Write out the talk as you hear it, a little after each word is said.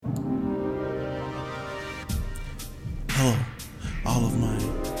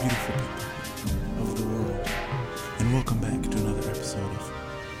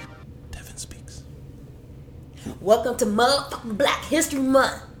Welcome to motherfucking Black History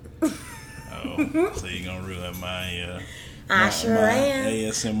Month. Oh, so you gonna ruin my I sure am.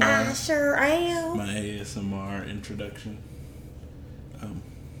 ASMR. I sure am. My ASMR introduction.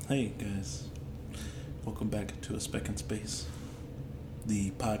 Hey guys, welcome back to A Speck in Space,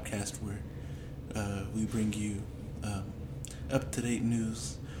 the podcast where we bring you up-to-date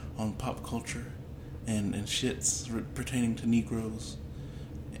news on pop culture and shits pertaining to Negroes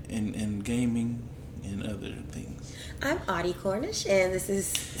and gaming and other things. I'm Audie Cornish, and this is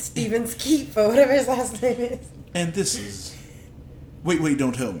Steven Skeep, or whatever his last name is. And this is... Wait,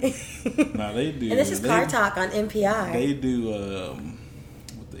 don't tell me. No, they do. And this is Car Talk on NPR. They do,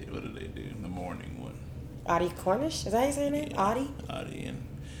 what do they do in the morning one? Audie Cornish? Is that his name? Yeah, Audie? Audie and...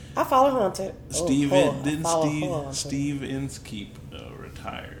 I follow him on Twitter. Steve Inskeep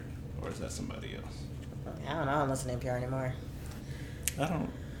retired? Or is that somebody else? I don't know. I don't listen to NPR anymore. I don't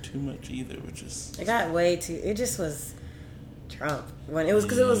too much either, which is... It got way too... It just was Trump. When it was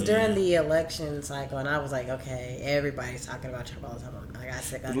because it was during the election cycle, and I was like, okay, everybody's talking about Trump all the time. I got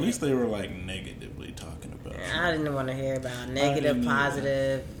sick of it. At least they were like negatively talking about Trump. I didn't want to hear about negative,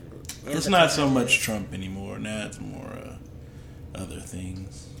 positive. It's not so much Trump anymore. Now it's more other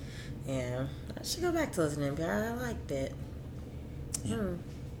things. Yeah, I should go back to listening to NPR. I liked it. Yeah,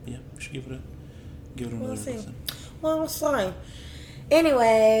 yeah, we should give it another listen. Well, sorry.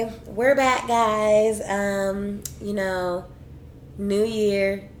 Anyway, we're back, guys. New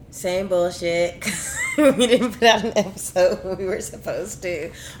year, same bullshit. We didn't put out an episode when we were supposed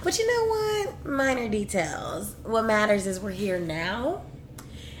to. But you know what? Minor details. What matters is we're here now.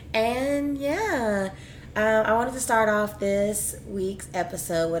 And yeah, I wanted to start off this week's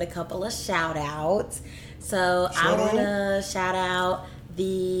episode with a couple of shout outs. So I want to shout out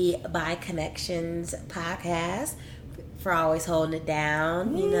the By Connections podcast for always holding it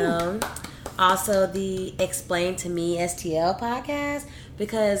down, you know. Also, the Explain to Me STL podcast,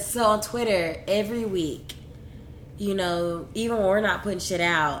 because so on Twitter every week, you know, even when we're not putting shit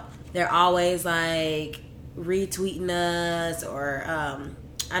out, they're always like retweeting us, or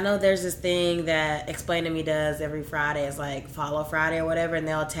I know there's this thing that Explain to Me does every Friday. It's like Follow Friday or whatever, and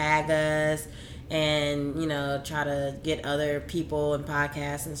they'll tag us and, you know, try to get other people and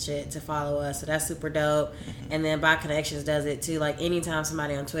podcasts and shit to follow us. So that's super dope. And then By Connections does it too. Like anytime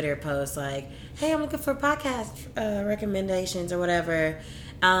somebody on Twitter posts like, hey, I'm looking for podcast recommendations or whatever,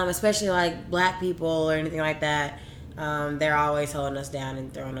 especially like black people or anything like that, they're always holding us down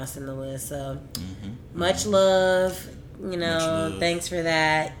and throwing us in the list. So much love, you know, thanks for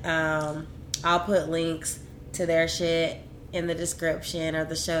that. I'll put links to their shit in the description or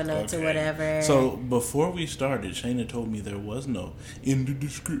the show notes or whatever. So before we started, Shayna told me there was no in the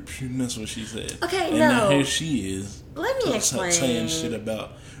description. That's what she said. Okay, and now here she is. Let me explain. Saying shit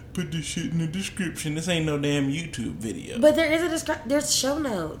about put this shit in the description. This ain't no damn YouTube video. But there is there's show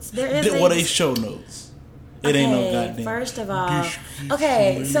notes. There is what they show notes. It ain't no goddamn. First of all,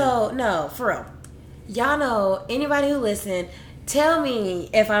 okay, so no, for real. Y'all know, anybody who listen, tell me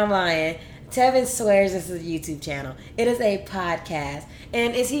if I'm lying. Tevin swears this is a YouTube channel. It is a podcast.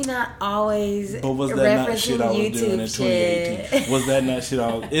 And is he not always but was that not shit I was YouTube doing in 2018? Was that not shit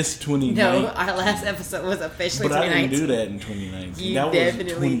I was... It's 2019. No, our last episode was officially 2019. But I didn't do that in 2019. That was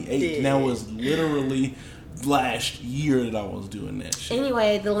 2018. That was literally last year that I was doing that shit.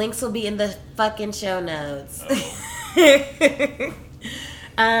 Anyway, the links will be in the fucking show notes.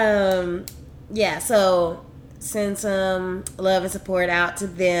 Oh. Yeah, so... send some love and support out to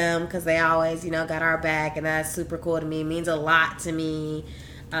them, because they always, you know, got our back, and that's super cool to me. It means a lot to me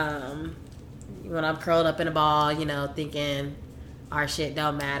when I'm curled up in a ball, you know, thinking our shit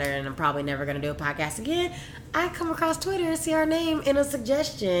don't matter and I'm probably never going to do a podcast again. I come across Twitter and see our name in a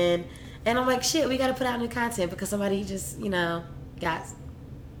suggestion, and I'm like, shit, we got to put out new content because somebody just, you know, got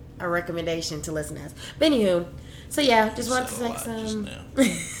a recommendation to listen to us. But anywho, so yeah, just wanted to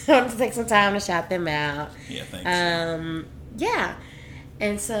take some time to shout them out. Yeah, thanks. Yeah,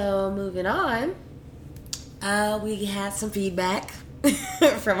 and so moving on, we had some feedback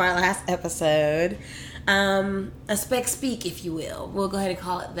from our last episode. A spec speak, if you will. We'll go ahead and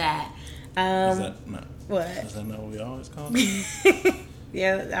call it that. Is that not what? Is that not what we always call it?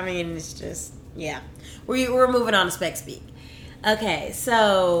 Yeah, I mean, it's just we're moving on to spec speak. Okay,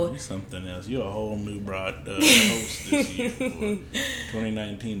 so... You're something else. You're a whole new broad host this year.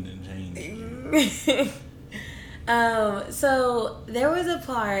 2019 didn't change. So there was a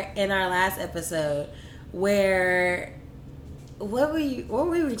part in our last episode where what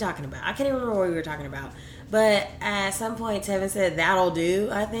were we talking about? I can't even remember what we were talking about. But at some point, Tevin said, "That'll do,"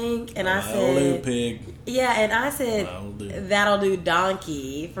 I think. And I That'll do, said, pig. yeah, and I said, "That'll do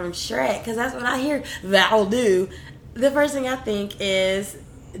donkey" from Shrek. Because that's when I hear "that'll do," the first thing I think is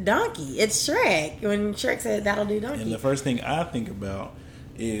donkey. It's Shrek. When Shrek said "that'll do donkey." And the first thing I think about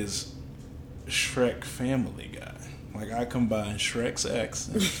is Shrek Family Guy. Like, I combine Shrek's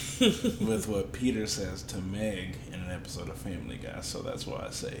accent with what Peter says to Meg in an episode of Family Guy. So that's why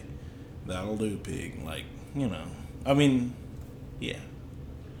I say, "That'll do, pig." Like, you know. I mean, yeah.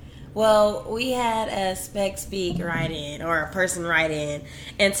 Well, we had a spec speak write in, or a person write in,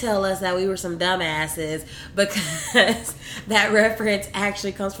 and tell us that we were some dumbasses because that reference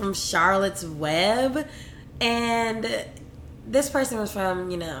actually comes from Charlotte's Web. And this person was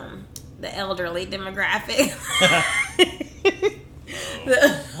from, you know, the elderly demographic.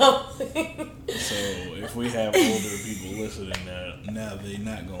 So if we have older people listening now they're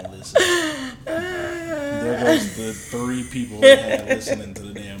not going to listen. There goes the 3 people we had listening to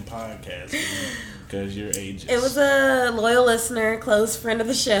the damn podcast because you're ageist. It was a loyal listener, close friend of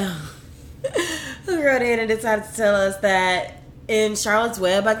the show, who wrote in and decided to tell us that in Charlotte's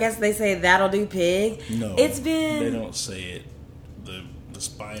Web, I guess they say "that'll do, pig." No, they don't say it. The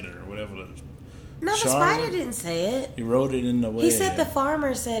spider or whatever. No, the spider didn't say it. He wrote it in the way. He said the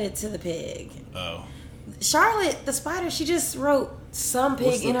farmer said it to the pig. Oh. Charlotte, the spider, she just wrote some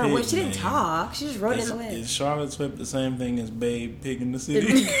pig in her web. She didn't talk. She just wrote it in the web. Is Charlotte's Web the same thing as Babe Pig in the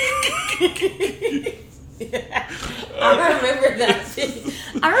City? I remember that.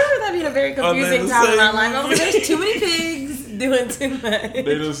 I remember that being a very confusing time in my life. I was like, there's too many pigs doing too much.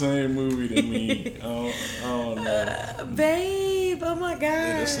 They're the same movie to me. Oh no. Babe, oh my God.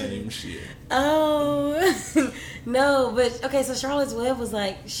 They're the same shit. Oh. No, but okay, so Charlotte's Web was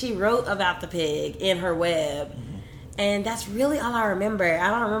like, she wrote about the pig in her web. Mm-hmm. And that's really all I remember. I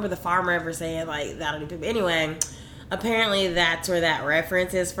don't remember the farmer ever saying, like, "that'll do pig." Anyway, apparently that's where that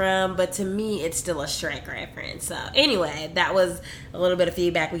reference is from. But to me, it's still a Shrek reference. So anyway, that was a little bit of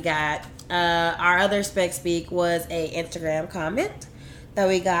feedback we got. Our other spec speak was a Instagram comment that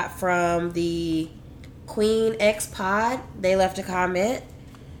we got from the Queen X Pod. They left a comment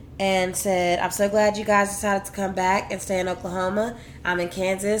and said, "I'm so glad you guys decided to come back and stay in Oklahoma. I'm in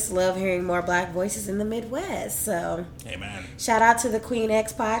Kansas. Love hearing more black voices in the Midwest." So, amen. Shout out to the Queen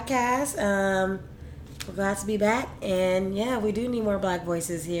X podcast. We're glad to be back. And yeah, we do need more black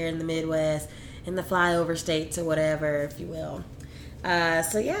voices here in the Midwest, in the flyover states or whatever, if you will.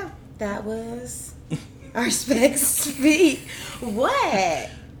 So yeah, that was our spec speak. What?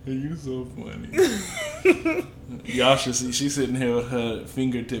 You so funny. Y'all should see. She's sitting here with her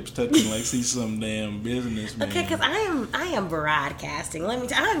fingertips touching like she's some damn businessman. Okay, because I am broadcasting. Let me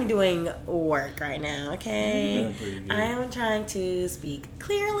tell you, I'm doing work right now. Okay, I am trying to speak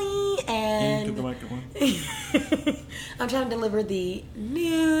clearly and the microphone. I'm trying to deliver the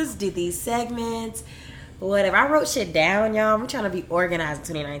news, do these segments. Whatever. I wrote shit down, y'all. I'm trying to be organized in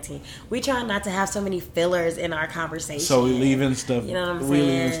 2019. We trying not to have so many fillers in our conversation. So we leaving stuff. You know what I'm saying? We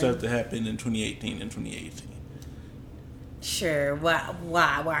leaving stuff that happened in 2018 and 2018. Sure.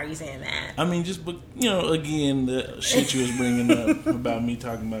 Why are you saying that? I mean, just, again, the shit you was bringing up about me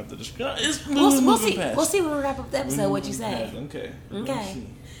talking about the discussion. We'll see. We'll see when we wrap up the episode what you say. Okay.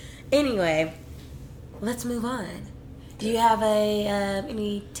 Anyway, let's move on. Do you have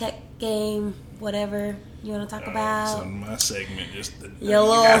any tech game, whatever you want to talk about? So my segment, your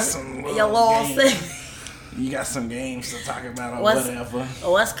little segment. You got some games to talk about or whatever.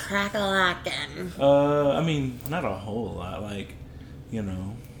 What's crack-a-lackin'? I mean, not a whole lot. Like,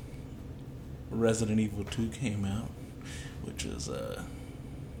 Resident Evil 2 came out, which is an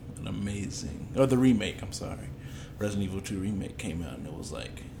amazing... Or the remake, I'm sorry. Resident Evil 2 remake came out, and it was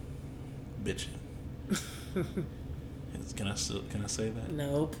like, bitchin'. Can I say that?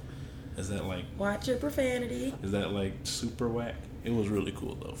 Nope. Is that like... Watch your profanity. Is that like super whack? It was really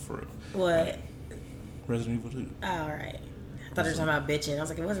cool, though, for real. What? Like, Resident Evil 2. Oh, all right. I thought you were talking about bitching. I was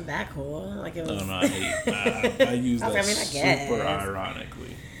like, it wasn't that cool. Like it was. No, I use that super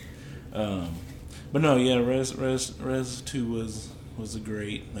ironically. But no, yeah, Res 2 was a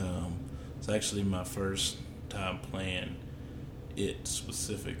great. It's actually my first time playing it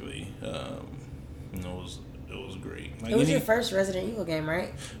specifically. It was great. Like it was your first Resident Evil game,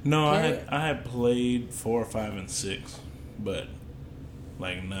 right? No, I had played 4, 5, and 6, but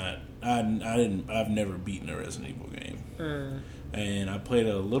like not. I've never beaten a Resident Evil game, and I played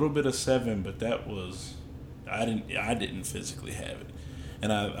a little bit of 7, but that was I didn't physically have it,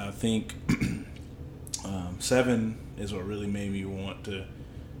 and I think 7 is what really made me want to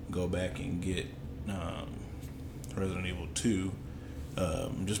go back and get Resident Evil 2,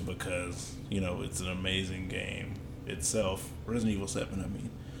 just because it's an amazing game itself. Resident Evil 7, I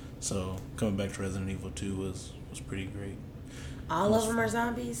mean. So coming back to Resident Evil 2 was pretty great. All of them are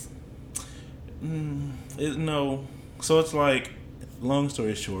zombies? No. So it's like, long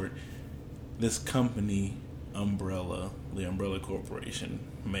story short, this company, Umbrella, the Umbrella Corporation,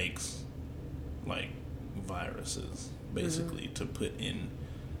 makes like viruses basically to put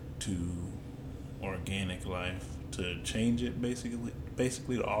into organic life, to change it,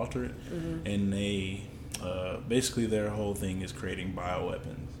 basically to alter it. And they basically their whole thing is creating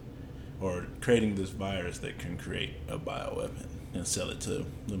bioweapons, or creating this virus that can create a bioweapon and sell it to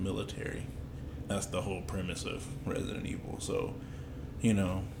the military. That's the whole premise of Resident Evil. So,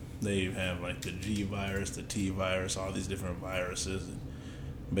 they have like the G virus, the T virus, all these different viruses. And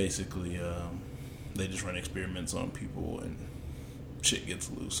basically, they just run experiments on people, and shit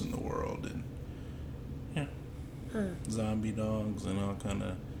gets loose in the world, and zombie dogs and all kind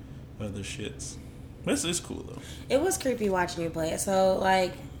of other shits. It's cool though. It was creepy watching you play it. So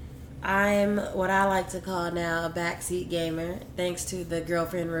like, I'm what I like to call now a backseat gamer, thanks to the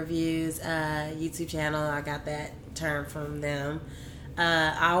Girlfriend Reviews YouTube channel. I got that term from them.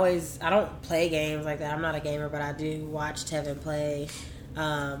 I don't play games like that. I'm not a gamer, but I do watch Tevin play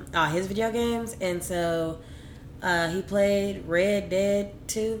his video games. And so he played Red Dead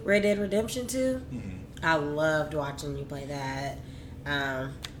Redemption 2. I loved watching you play that.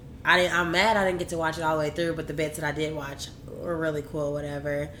 I'm mad I didn't get to watch it all the way through, but the bits that I did watch were really cool,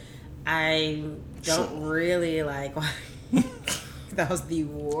 whatever. I don't really like... That was the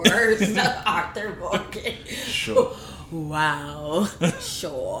worst Arthur Morgan. Sure. Wow.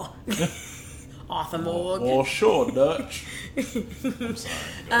 Sure. Arthur Morgan. Oh, sure, Dutch. I'm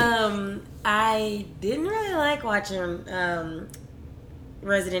sorry. I didn't really like watching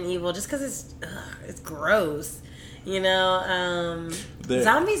Resident Evil just because it's gross. Zombies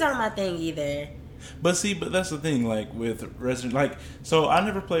aren't my thing either. But that's the thing, like, with Resident... so I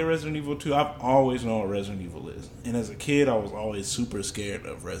never played Resident Evil 2. I've always known what Resident Evil is. And as a kid, I was always super scared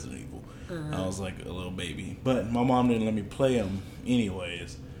of Resident Evil. I was like a little baby. But my mom didn't let me play them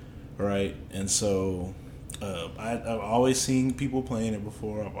anyways, right? And so I've always seen people playing it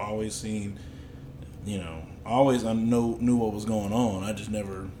before. I've always seen, always I knew what was going on. I just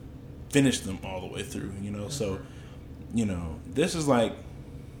never finished them all the way through, So, this is like...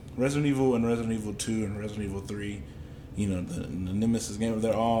 Resident Evil and Resident Evil 2 and Resident Evil 3, the Nemesis game,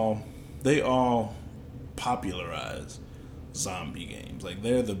 they all popularize zombie games. Like,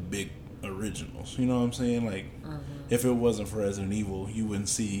 they're the big originals. You know what I'm saying? Like, if it wasn't for Resident Evil, you wouldn't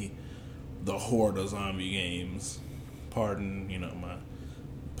see the horde of zombie games. Pardon, my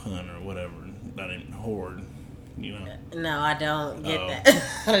pun or whatever. Not even horde, No, I don't get that.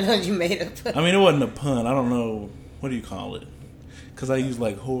 I don't know you made a pun. I mean, it wasn't a pun. I don't know. What do you call it? Because I use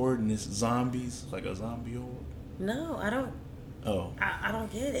like horde and it's zombies, like a zombie horde. No, I don't. Oh, I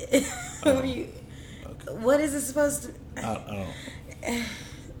don't get it. What do you? Okay. What is it supposed to? I don't.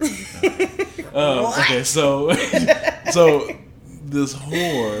 Okay, so this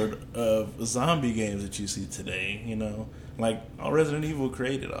horde of zombie games that you see today, like Resident Evil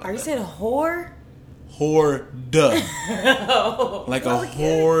created all. Are you saying whore? Horde. Oh, like a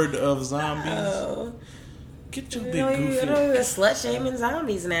horde of zombies. Oh. Get your big goofy. You're slut shaming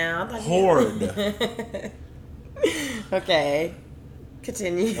zombies now. Horde. Okay.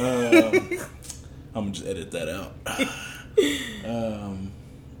 Continue. I'm gonna just edit that out.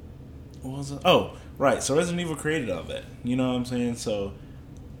 What was it? Oh, right. So Resident Evil created all that. You know what I'm saying? So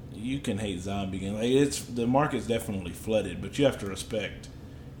you can hate zombie games. Like, the market's definitely flooded, but you have to respect,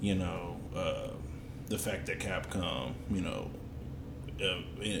 the fact that Capcom,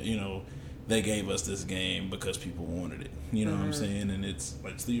 they gave us this game because people wanted it. You know what I'm saying? And it's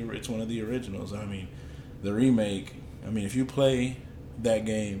one of the originals. I mean, the remake. I mean, if you play that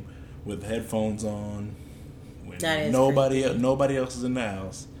game with headphones on, when nobody else is in the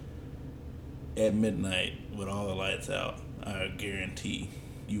house at midnight with all the lights out, I guarantee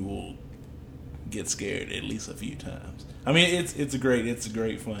you will get scared at least a few times. I mean, it's great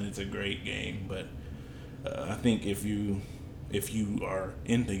fun. It's a great game, but I think if you are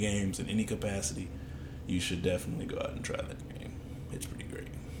into games in any capacity, you should definitely go out and try that game. It's pretty great.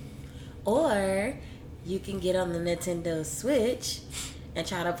 Or you can get on the Nintendo Switch and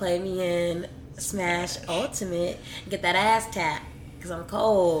try to play me in Smash Ultimate and get that ass tap, because I'm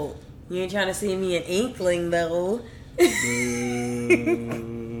cold. You ain't trying to see me an Inkling, though.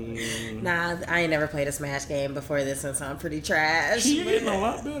 Nah, I ain't never played a Smash game before this one, so I'm pretty trash. You're getting a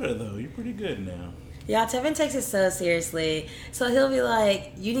lot better, though. You're pretty good now. Yeah, Tevin takes it so seriously. So he'll be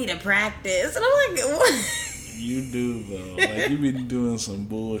like, you need to practice. And I'm like, what? You do though. Like you been doing some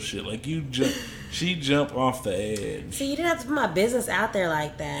bullshit. Like she jumped off the edge. See, you didn't have to put my business out there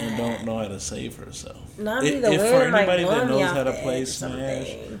like that. And don't know how to save herself. Not If either for way, anybody like, that knows how to the play edge or Smash,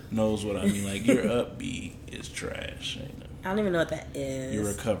 something. knows what I mean. Like your up B is trash. Ain't it? I don't even know what that is. Your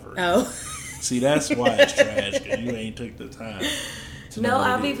recovery. Oh. See, that's why it's trash. Cause you ain't took the time. No,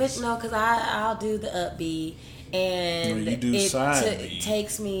 I'll be pushing. No, because I'll do the up B. And you do side B.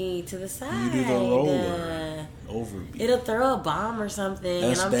 Takes me to the side. You do the roller over B. It'll throw a bomb or something.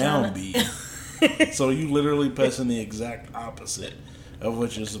 That's and I'm down B. So you literally pressing the exact opposite of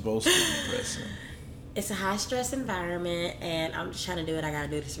what you're supposed to be pressing. It's a high stress environment, and I'm just trying to do what I gotta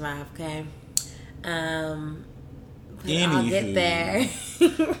do to survive. Okay. I'll get there.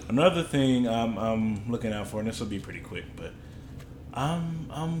 Another thing I'm looking out for, and this will be pretty quick, but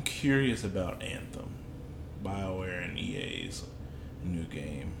I'm curious about Anthem. BioWare and EA's new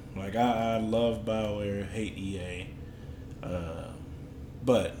game. Like I love BioWare, hate EA,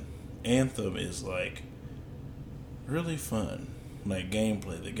 but Anthem is like really fun. Like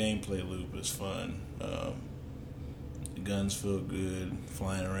gameplay, the gameplay loop is fun. The guns feel good,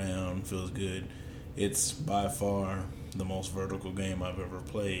 flying around feels good. It's by far the most vertical game I've ever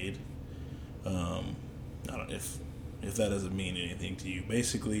played. I don't if that doesn't mean anything to you.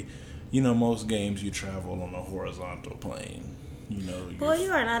 Basically, most games you travel on a horizontal plane. Well, you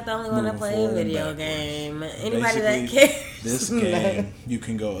are not the only one to play a video game. Anybody basically, that cares. This game, you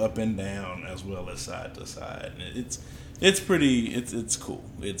can go up and down as well as side to side. And it's pretty. It's cool.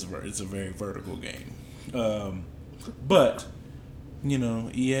 It's a very vertical game. But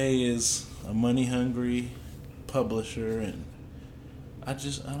EA is a money hungry publisher, and I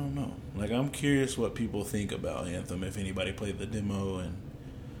don't know. Like I'm curious what people think about Anthem. If anybody played the demo and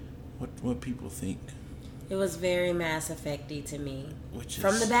what people think. It was very Mass Effect-y to me.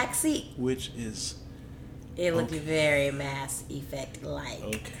 From the back seat. Which is... It looked very Mass Effect-like.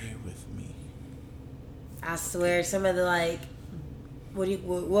 Okay with me. I swear, some of the,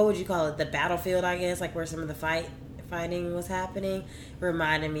 what would you call it? The battlefield, I guess? Like, where some of the fighting was happening?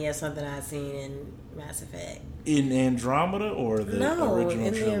 Reminded me of something I'd seen in Mass Effect. In Andromeda or the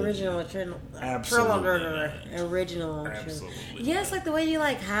original trilogy? The original trilogy. Absolutely. Original Absolutely. trilogy. Yes, like the way you,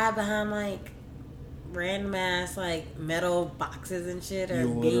 hide behind, random ass metal boxes and shit, or you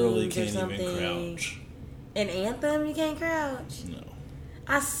literally beams can't or something. even crouch. In Anthem, you can't crouch. No,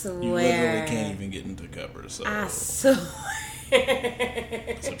 I swear. You literally can't even get into cover. So I swear.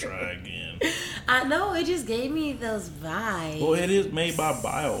 So try again. I know, it just gave me those vibes. Well, it is made by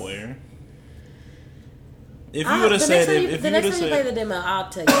BioWare. If you would have said, the next time you play the demo, I'll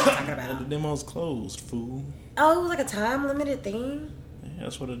tell you what I'm talking about. The demo's closed, fool. Oh, it was like a time limited thing. Yeah,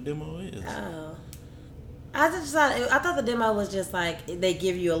 that's what a demo is. Oh. I thought the demo was just they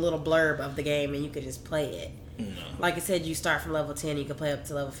give you a little blurb of the game and you could just play it. No. Like it said, you start from level 10, you could play up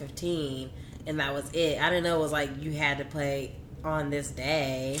to level 15, and that was it. I didn't know it was you had to play on this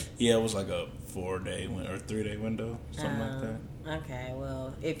day. Yeah, it was like a 4-day or 3-day window, something like that. Okay,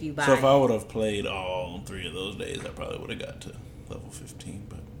 well, if you buy... So if I would have played all 3 of those days, I probably would have got to level 15,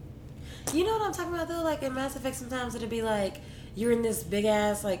 but... You know what I'm talking about, though? In Mass Effect, sometimes it'd be you're in this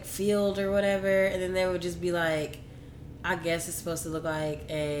big-ass, field or whatever, and then there would just be, I guess it's supposed to look like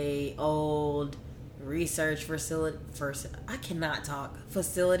a old research facility... I cannot talk.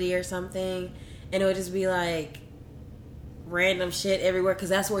 Facility or something. And it would just be, random shit everywhere, because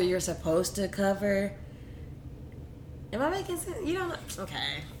that's where you're supposed to cover... Am I making sense? You don't know.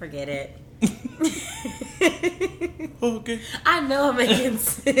 Okay, forget it. Okay. I know I'm making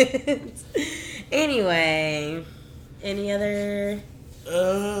sense. Anyway, any other?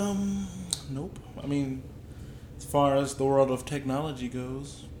 Nope. I mean, as far as the world of technology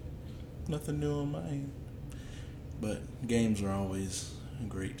goes, nothing new on my end. But games are always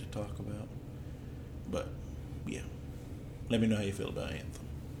great to talk about. But, yeah. Let me know how you feel about Anthem.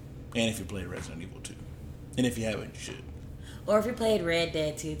 And if you played Resident Evil 2. And if you haven't, you should. Or if you played Red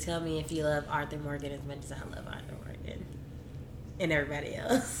Dead 2, tell me if you love Arthur Morgan as much as I love Arthur Morgan. And everybody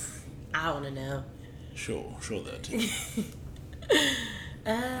else. I want to know. Sure that too.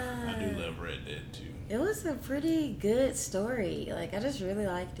 I do love Red Dead 2. It was a pretty good story. I just really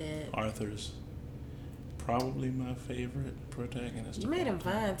liked it. Arthur's probably my favorite protagonist. You made him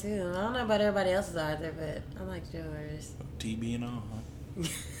fine, too. I don't know about everybody else's Arthur, but I liked yours. TB and all,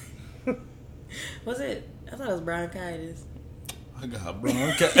 huh? Was it? I thought it was bronchitis. I got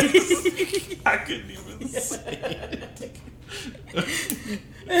bronchitis. I couldn't even say it.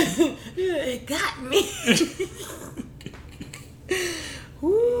 It got me.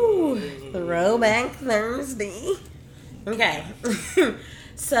 Woo. Throwback Thursday. Okay.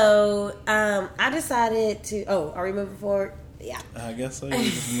 So, I decided to. Oh, are we moving forward? Yeah. I guess so. You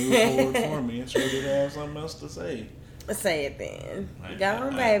just move forward for me. I sure did have something else to say. Say it then. Go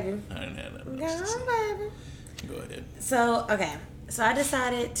on, baby. I didn't have nothing Go else to say. on, baby. Go ahead. So, okay. So, I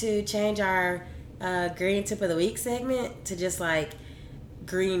decided to change our green tip of the week segment to just like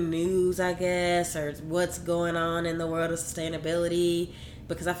green news, I guess, or what's going on in the world of sustainability.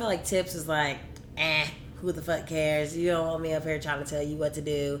 Because I feel like tips is like, who the fuck cares? You don't want me up here trying to tell you what to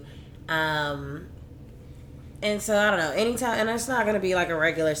do. And so I don't know. Anytime, and it's not gonna be like a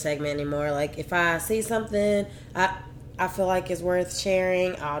regular segment anymore. Like if I see something I feel like is worth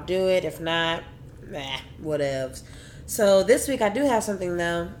sharing, I'll do it. If not, whatevs. So this week I do have something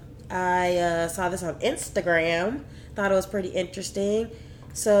though. I saw this on Instagram. Thought it was pretty interesting.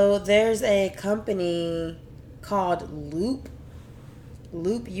 So there's a company called Loop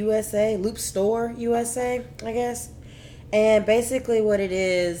USA, Loop Store USA, I guess. And basically what it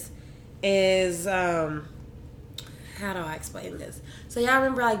is how do I explain this? So y'all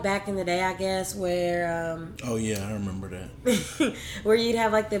remember like back in the day, I guess, where oh yeah, I remember that. where you'd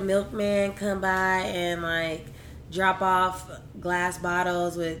have like the milkman come by and like drop off glass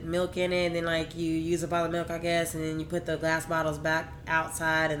bottles with milk in it, and then like you use a bottle of milk, I guess, and then you put the glass bottles back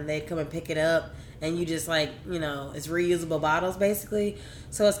outside and they'd come and pick it up, and you just like, you know, it's reusable bottles basically.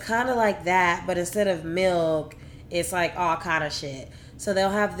 So it's kind of like that, but instead of milk, it's like all kind of shit. So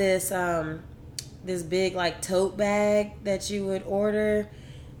they'll have this this big like tote bag that you would order,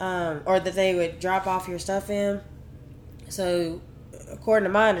 or that they would drop off your stuff in. So according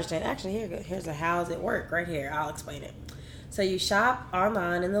to my understanding, actually here's a how's it work right here. I'll explain it. So you shop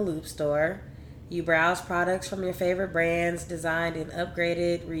online in the Loop store. You browse products from your favorite brands designed in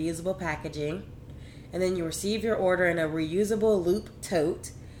upgraded reusable packaging. And then you receive your order in a reusable Loop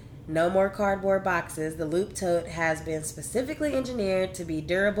tote. No more cardboard boxes. The Loop tote has been specifically engineered to be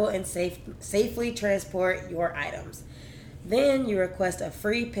durable and safely transport your items. Then you request a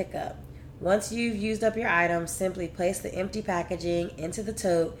free pickup. Once you've used up your items, simply place the empty packaging into the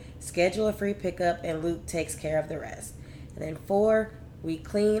tote, schedule a free pickup, and Loop takes care of the rest. And then 4, we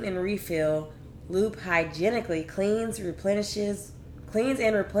clean and refill. Loop hygienically cleans and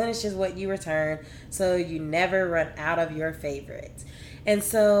replenishes what you return, so you never run out of your favorites. And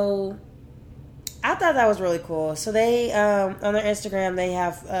so I thought that was really cool. So they on their Instagram they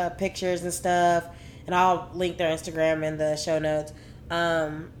have pictures and stuff, and I'll link their Instagram in the show notes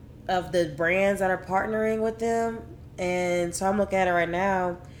of the brands that are partnering with them. And so I'm looking at it right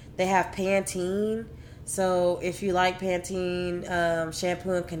now. They have Pantene. So if you like Pantene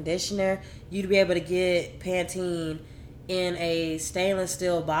shampoo and conditioner, you'd be able to get Pantene in a stainless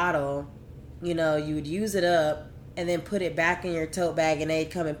steel bottle. You know, you would use it up and then put it back in your tote bag, and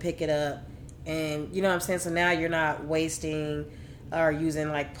they'd come and pick it up. And you know what I'm saying? So now you're not wasting or using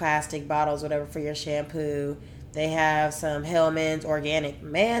like plastic bottles, whatever, for your shampoo. They have some Hellmann's organic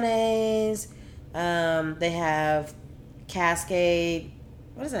mayonnaise. They have Cascade,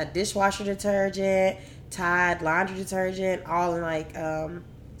 what is that, dishwasher detergent, Tide laundry detergent, all in like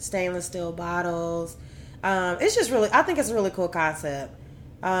stainless steel bottles. It's just really, I think it's a really cool concept.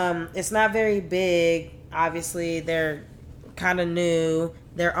 It's not very big. Obviously, they're kind of new.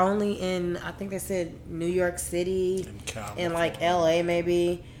 They're only in, I think they said New York City and like LA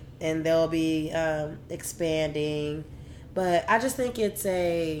maybe, and they'll be expanding. But I just think it's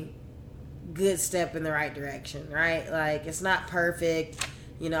a good step in the right direction, right? Like, it's not perfect.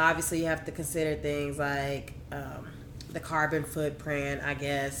 You know, obviously you have to consider things like the carbon footprint, I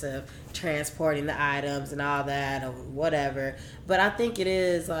guess, of transporting the items and all that or whatever. But I think it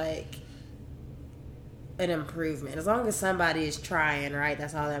is like an improvement. As long as somebody is trying, right?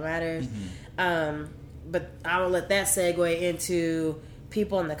 That's all that matters. Mm-hmm. But I will let that segue into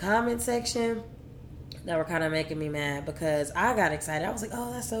people in the comment section that were kind of making me mad because I got excited. I was like,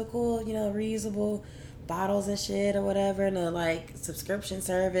 oh, that's so cool. You know, reusable bottles and shit or whatever, and a like subscription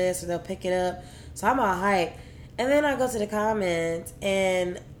service, or they'll pick it up. So I'm all hyped. And then I go to the comments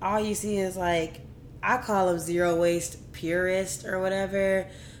and all you see is like, I call them zero waste purists or whatever,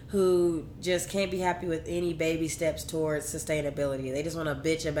 who just can't be happy with any baby steps towards sustainability. They just want to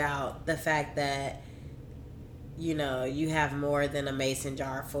bitch about the fact that, you know, you have more than a mason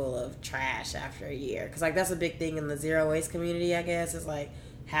jar full of trash after a year. Because, like, that's a big thing in the zero waste community, I guess, is like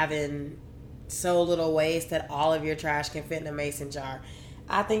having so little waste that all of your trash can fit in a mason jar.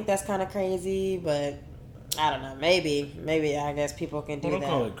 I think that's kind of crazy, but I don't know. Maybe I guess people can do that. I don't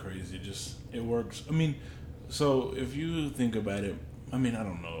call it crazy. Just, it works. I mean, so if you think about it, I mean, I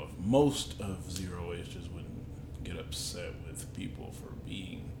don't know if most of zero wasters wouldn't get upset with people for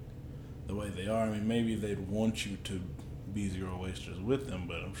being the way they are. I mean, maybe they'd want you to be zero wasters with them,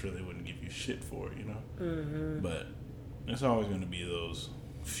 but I'm sure they wouldn't give you shit for it, you know? Mm-hmm. But it's always going to be those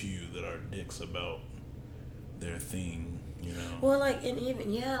few that are dicks about their thing, you know? Well, like, and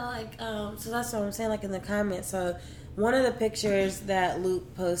even, so that's what I'm saying, like, in the comments. So, one of the pictures that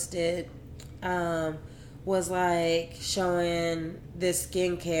Luke posted was, like, showing this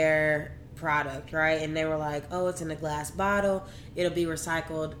skincare product, right? And they were like, oh, it's in a glass bottle. It'll be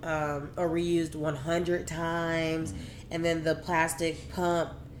recycled or reused 100 times. And then the plastic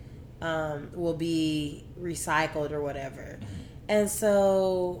pump will be recycled or whatever. And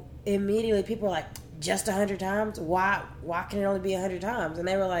so immediately people were like, just 100 times? Why can it only be 100 times? And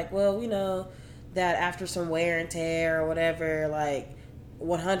they were like, well, we know that after some wear and tear or whatever, like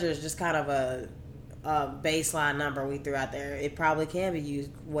 100 is just kind of a baseline number we threw out there. It probably can be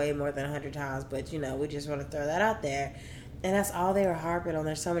used way more than 100 times, but we just want to throw that out there. And that's all they were harping on.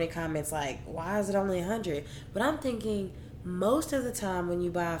 There's so many comments like, why is it only 100? But I'm thinking most of the time when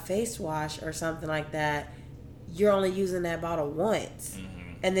you buy a face wash or something like that, you're only using that bottle once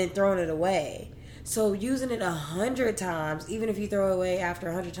and then throwing it away. So using it 100 times, even if you throw it away after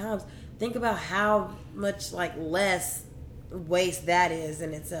 100 times, think about how much like less waste that is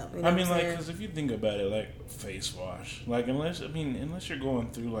in itself. You know because if you think about it, like face wash, like unless you're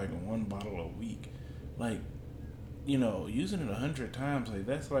going through like one bottle a week, like using it 100 times, like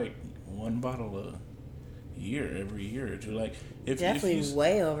that's like one bottle a year, every year or two. Like definitely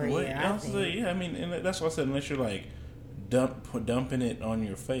way over a year. I think. Yeah, and that's what I said. Unless you're like dumping it on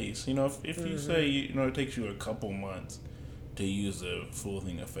your face, if you say it takes you a couple months to use a full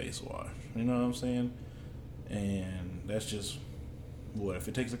thing of face wash, you know what I'm saying? And that's just if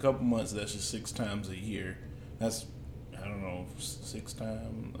it takes a couple months, that's just 6 times a year. That's 6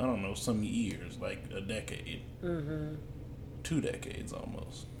 times. Some years, like a decade, 2 decades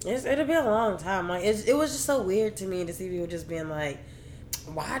almost. It'll be a long time. Like it was just so weird to me to see people just being like,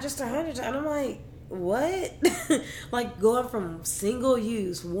 "Why just 100?" And I'm like, what? Like going from single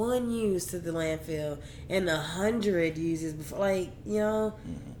use, 1 use to the landfill and 100 uses before, like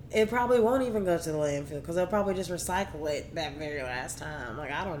it probably won't even go to the landfill because they'll probably just recycle it that very last time.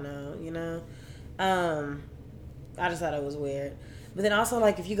 Like I don't know, I just thought it was weird. But then also,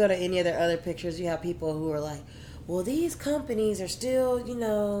 like, if you go to any of their other pictures, you have people who are like, well, these companies are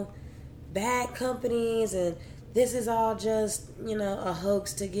still, bad companies, and this is all just, a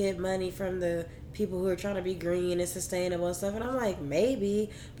hoax to get money from the people who are trying to be green and sustainable and stuff. And I'm like, maybe,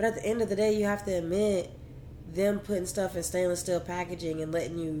 but at the end of the day, you have to admit them putting stuff in stainless steel packaging and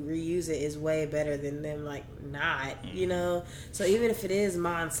letting you reuse it is way better than them like not, So even if it is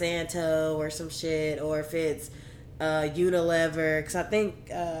Monsanto or some shit, or if it's Unilever, because I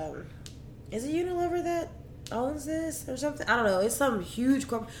think is it Unilever that owns this or something? I don't know. It's some huge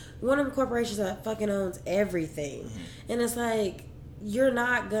one of the corporations that fucking owns everything, and it's like you're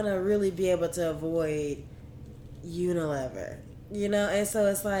not gonna really be able to avoid Unilever, And so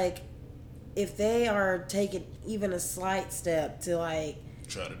it's like, if they are taking even a slight step to like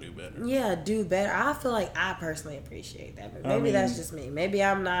try to do better, do better, I feel like I personally appreciate that. But maybe that's just me. Maybe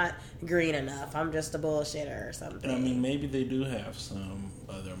I'm not green enough. I'm just a bullshitter or something. Maybe they do have some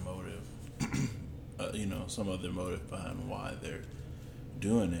other motive, some other motive behind why they're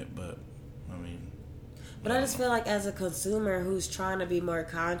doing it. But I just feel like as a consumer who's trying to be more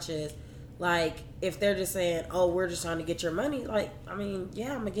conscious, like, if they're just saying, oh, we're just trying to get your money, like, I'm going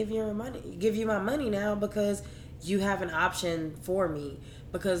to give you my money now because you have an option for me.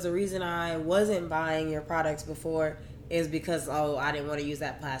 Because the reason I wasn't buying your products before is because, I didn't want to use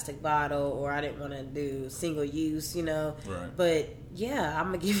that plastic bottle, or I didn't want to do single use, Right. But, I'm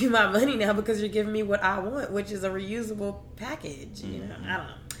going to give you my money now because you're giving me what I want, which is a reusable package, I don't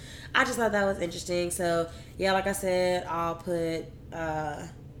know. I just thought that was interesting. So, like I said, I'll put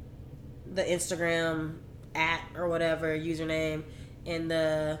the Instagram @ or whatever username in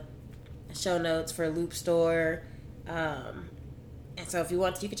the show notes for Loop Store. And so if you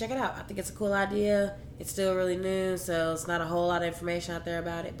want to, you can check it out. I think it's a cool idea. It's still really new, so it's not a whole lot of information out there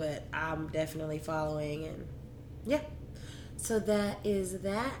about it, but I'm definitely following. And so that is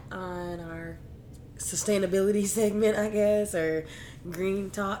that on our sustainability segment, I guess, or green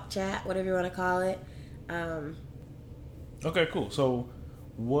talk chat, whatever you want to call it. Okay, cool. So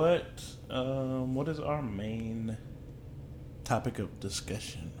what is our main topic of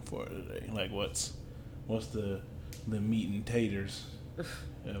discussion for today? Like, what's the meat and taters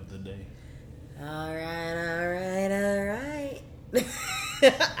of the day? All right.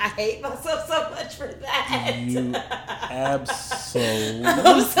 I hate myself so much for that. You absolutely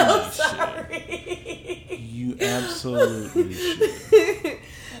I'm so sorry. should. You absolutely should.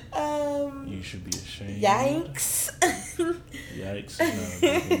 You should be ashamed. Yikes. Yikes! Not a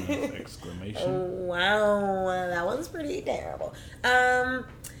big enough exclamation. Wow, that one's pretty terrible.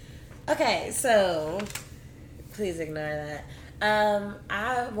 Okay, so please ignore that.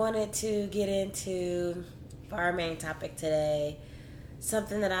 I wanted to get into, for our main topic today,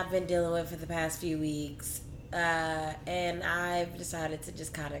 something that I've been dealing with for the past few weeks, and I've decided to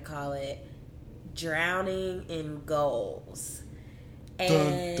just kind of call it drowning in goals.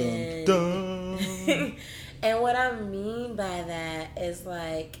 And, dun, dun, dun. And what I mean by that is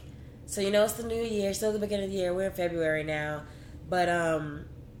like, so it's the new year, still the beginning of the year. We're in February now, but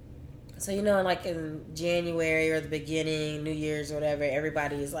so like in January or the beginning, New Year's or whatever,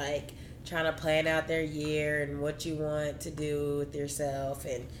 everybody's like trying to plan out their year and what you want to do with yourself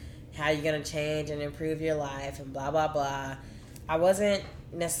and how you're gonna change and improve your life and blah blah blah. I wasn't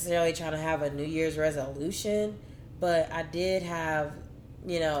necessarily trying to have a New Year's resolution, but I did have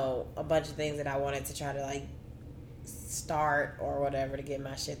a bunch of things that I wanted to try to like start or whatever to get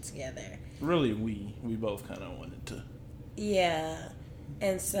my shit together. Really, we both kind of wanted to. Yeah.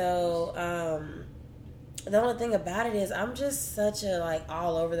 And so the only thing about it is I'm just such a like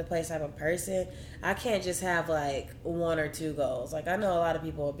all over the place type of person. I can't just have like one or two goals. Like I know a lot of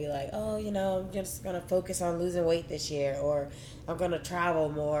people will be like, oh, I'm just going to focus on losing weight this year, or I'm going to travel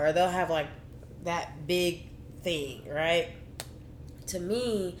more, or they'll have like that big thing, right? To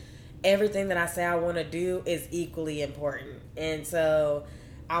me, everything that I say I want to do is equally important. And so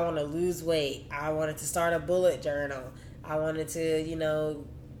I want to lose weight. I wanted to start a bullet journal. I wanted to,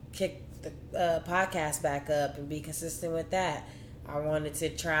 kick the podcast back up and be consistent with that. I wanted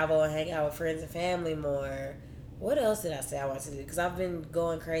to travel and hang out with friends and family more. What else did I say I wanted to do? Because I've been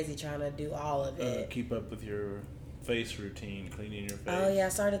going crazy trying to do all of it. Keep up with your face routine, cleaning your face. Oh, yeah. I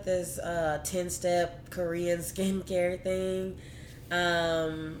started this 10-step Korean skincare thing.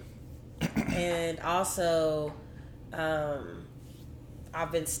 And also,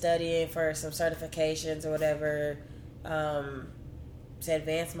 I've been studying for some certifications or whatever, to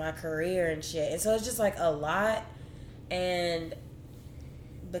advance my career and shit. And so it's just like a lot. And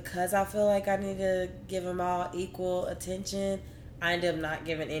because I feel like I need to give them all equal attention, I end up not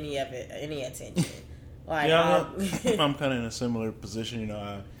giving any of it any attention. Like, yeah, I'm kind of in a similar position.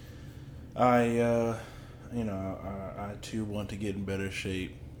 I too want to get in better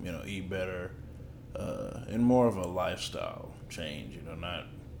shape, eat better, and more of a lifestyle change, not,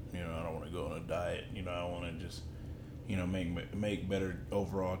 I don't want to go on a diet, I want to just, make better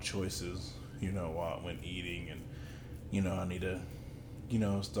overall choices, when eating, and, I need to,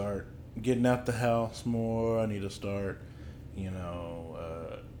 start getting out the house more. I need to start, kind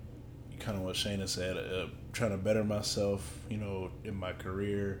of what Shayna said, trying to better myself, in my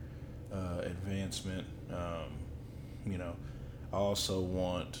career, advancement. I also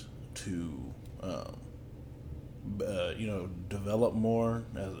want to, develop more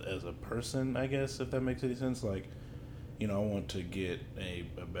as a person, I guess, if that makes any sense. Like, I want to get a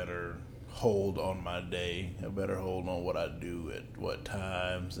better hold on my day, a better hold on what I do at what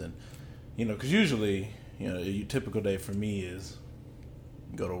times. And, because usually, a typical day for me is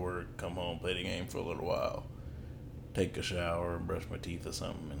go to work, come home, play the game for a little while, take a shower, brush my teeth or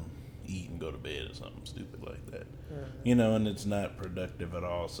something, and eat and go to bed or something stupid like that. Mm-hmm. And it's not productive at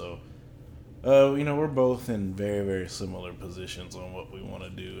all. So, we're both in very, very similar positions on what we want to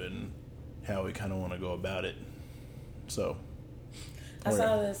do and how we kind of want to go about it. So, I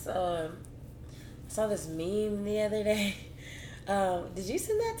saw this meme the other day. Did you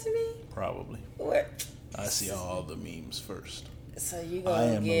send that to me? Probably. Where? I see all the memes first. So I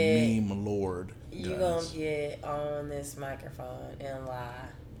am a meme lord. You gonna get on this microphone and lie?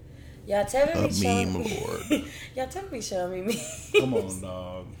 Y'all telling me meme lord. Y'all telling me show me memes. Come on,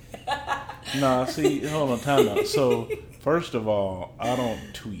 dog. Nah, see, hold on, time out. So, first of all, I don't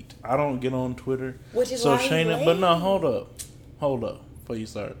tweet. I don't get on Twitter. Which is so why Shayna, but no, hold up, before you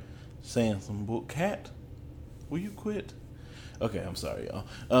start saying some bull. Cat, will you quit? Okay, I'm sorry, y'all.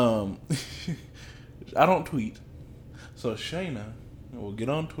 I don't tweet. So Shayna will get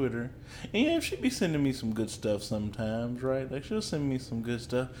on Twitter, and yeah, she be sending me some good stuff sometimes, right? Like, she'll send me some good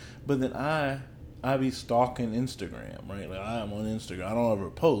stuff, but then I be stalking Instagram, right? Like, I am on Instagram. I don't ever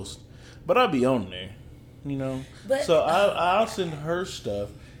post, but I be on there, But, so I'll send her stuff,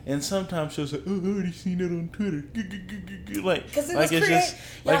 and sometimes she'll say, "Oh, I already seen it on Twitter." Like,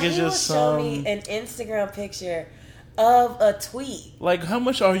 it's just show me an Instagram picture of a tweet. Like, how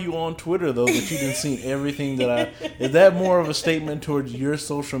much are you on Twitter, though, that you didn't see everything that is that more of a statement towards your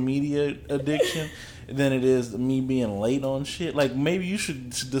social media addiction than it is me being late on shit? Like, maybe you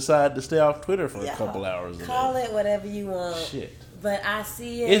should decide to stay off Twitter for a couple hours a day. Call it whatever you want. Shit. But I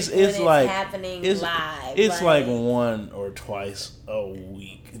see it it's when it's like happening it's, live. It's like one or twice a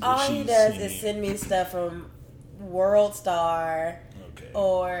week. All he does is send me stuff from World Star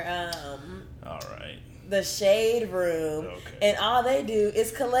or all right, the Shade Room, and all they do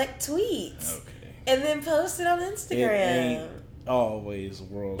is collect tweets and then post it on Instagram. It ain't always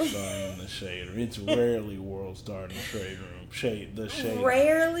World Star in the Shade Room. It's rarely World Star in the Shade Room. The Shade.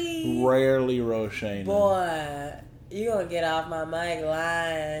 Rarely Roshana. Boy, you gonna get off my mic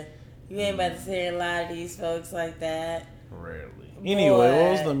lying. You ain't about to sit here and lie to these folks like that. Rarely. Anyway,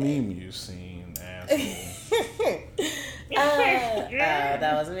 what was the meme you seen, asshole?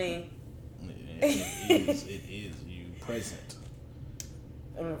 That was me. It is you. Present.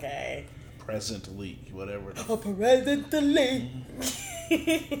 Okay. Presently, whatever. Presently.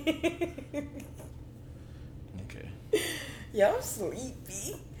 Okay. Yo, I'm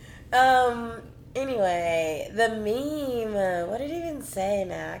sleepy. Anyway, the meme. What did it even say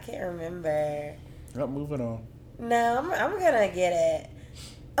now? I can't remember. Moving on. No, I'm gonna get it.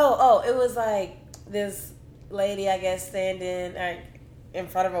 Oh, it was like this lady, I guess, standing in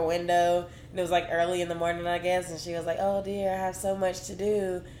front of a window, and it was like early in the morning, I guess, and she was like, "Oh dear, I have so much to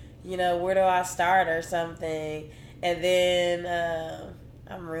do. You know, where do I start or something?" And then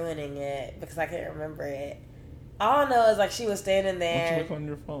I'm ruining it because I can't remember it. All I know is like she was standing there look on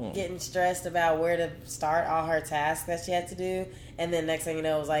your phone, getting stressed about where to start all her tasks that she had to do, and then next thing you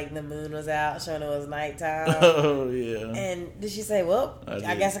know, it was like the moon was out, showing it was nighttime. Oh yeah. And did she say, "Well,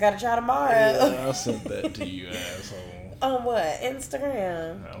 I guess I got to try tomorrow"? Yeah, I sent that to you, asshole. On what?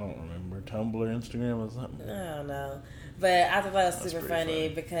 Instagram? I don't remember. Tumblr, Instagram, or something. I don't know, but I thought that was super funny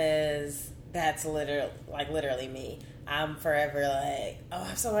because that's literally me. I'm forever like, oh, I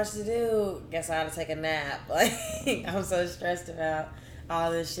have so much to do. Guess I ought to take a nap. Like, I'm so stressed about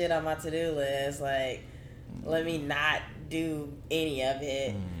all this shit on my to-do list. Like, let me not do any of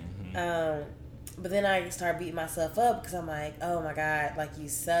it. Mm-hmm. But then I start beating myself up because I'm like, oh my God, like you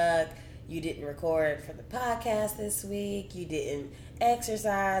suck. You didn't record for the podcast this week. You didn't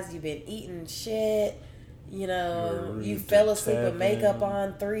exercise. You've been eating shit. You know, you fell asleep with makeup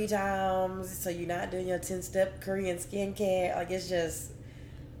on 3 times, so you're not doing your 10-step Korean skincare. Like, it's just...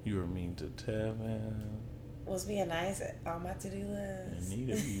 You were mean to Tevin. Was being nice on my to-do list. It need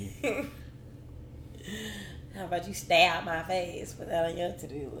to be. How about you stay out my face, put that on your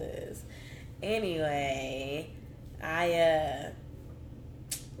to-do list. Anyway,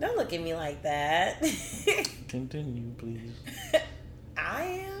 don't look at me like that. Continue, please. I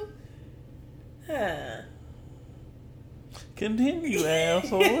am? Huh. Continue,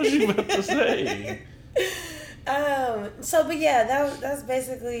 asshole. What you about to say? But yeah, that's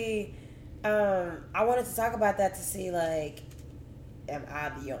basically. I wanted to talk about that to see, like, am I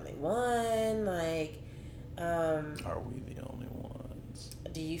the only one? Like, are we the only ones?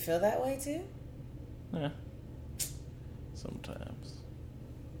 Do you feel that way too? Yeah. Sometimes.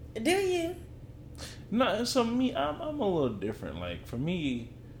 Do you? No, so me, I'm a little different. Like, for me,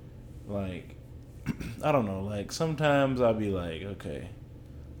 like, I don't know. Like, sometimes I'll be like, okay,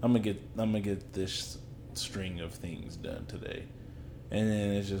 I'm gonna get this string of things done today, and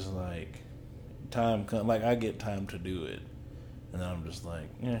then it's just like time come. Like, I get time to do it, and then I'm just like,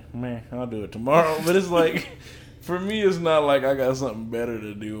 yeah, man, I'll do it tomorrow. But it's like, for me, it's not like I got something better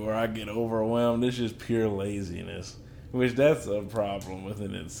to do or I get overwhelmed. It's just pure laziness, which that's a problem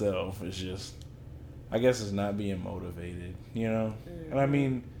within itself. It's just, I guess it's not being motivated, you know. And I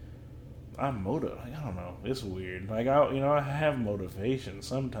mean, I'm motivated. Like, I don't know. It's weird. Like, I have motivation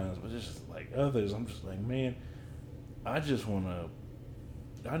sometimes, but it's just like others. I'm just like, man, I just want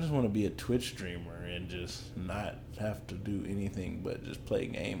to be a Twitch streamer and just not have to do anything but just play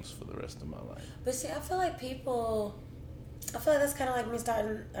games for the rest of my life. But see, I feel like that's kind of like me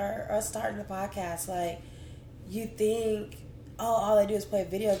starting the podcast. Like, you think, oh, all they do is play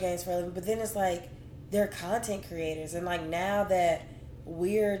video games for a living, but then it's like they're content creators, and like now that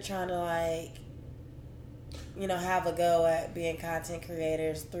we're trying to, like, you know, have a go at being content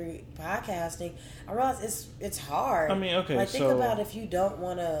creators through podcasting, I realize it's hard. I mean, okay, like, think about if you don't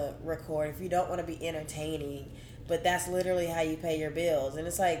want to record, if you don't want to be entertaining, but that's literally how you pay your bills. And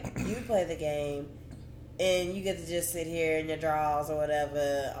it's like, you play the game, and you get to just sit here in your drawers or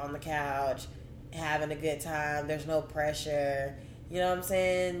whatever on the couch, having a good time. There's no pressure. You know what I'm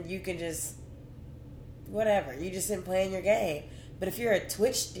saying? You can just, whatever. You just sit playing your game. But if you're a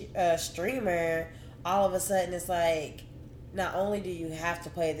Twitch streamer, all of a sudden it's like, not only do you have to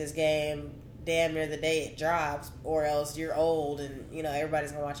play this game, damn near the day it drops, or else you're old and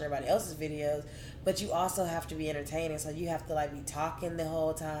everybody's gonna watch everybody else's videos. But you also have to be entertaining, so you have to like be talking the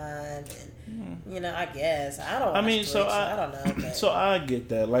whole time, and I guess I don't. I mean, so I don't know. But. So I get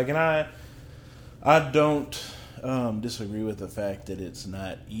that, like, and I don't disagree with the fact that it's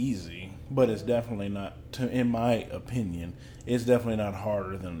not easy, but it's definitely not. In my opinion, it's definitely not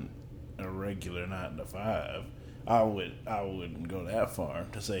harder than a regular 9 to 5. I wouldn't go that far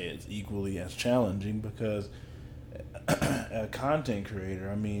to say it's equally as challenging, because a content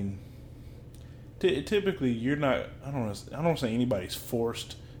creator, I mean, typically you're not. I don't say anybody's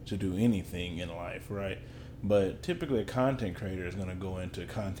forced to do anything in life, right? But typically a content creator is going to go into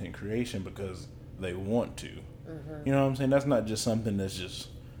content creation because they want to. Mm-hmm. You know what I'm saying? That's not just something that's just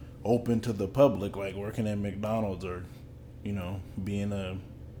open to the public, like working at McDonald's or being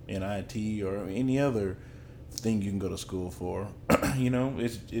in IT or any other thing you can go to school for.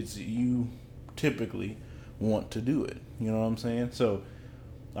 It's you typically want to do it. You know what I'm saying? So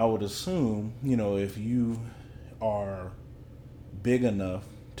I would assume, if you are big enough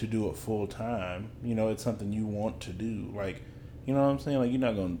to do it full time, it's something you want to do. Like, you know what I'm saying? Like, you're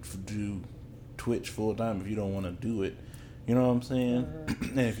not going to do Twitch full time if you don't want to do it. You know what I'm saying?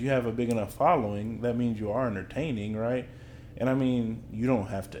 Mm-hmm. And if you have a big enough following, that means you are entertaining, right? And I mean, you don't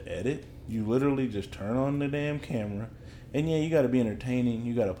have to edit. You literally just turn on the damn camera. And yeah, you got to be entertaining.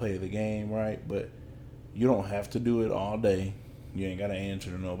 You got to play the game, right? But you don't have to do it all day. You ain't got to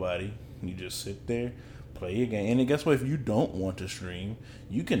answer to nobody. You just sit there, play your game. And guess what? If you don't want to stream,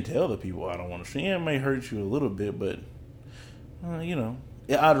 you can tell the people I don't want to stream. It may hurt you a little bit, but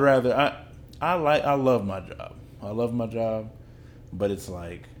I'd rather. I love my job. I love my job, but it's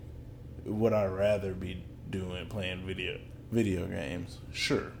like, would I rather be playing video games?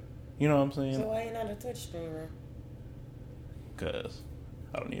 Sure. You know what I'm saying? So why you not a Twitch streamer? Because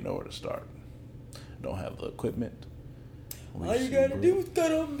I don't even know where to start. Don't have the equipment. All you gotta do is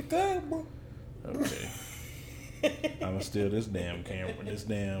cut on the camera. Okay. I'm gonna steal this damn camera, this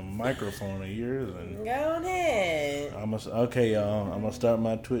damn microphone of yours, and go ahead. Okay, y'all. I'm gonna start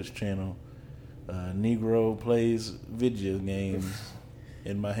my Twitch channel. Negro plays video games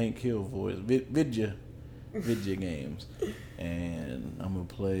in my Hank Hill voice. Video games, and I'm gonna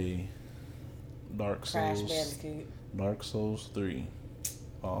play Dark Souls 3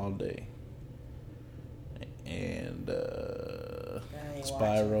 all day, and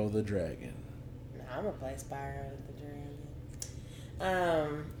Spyro the Dragon. No, I'm gonna play Spyro the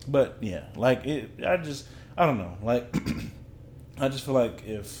Dragon. But yeah, like I don't know. Like I just feel like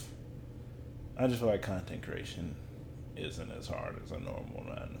content creation isn't as hard as a normal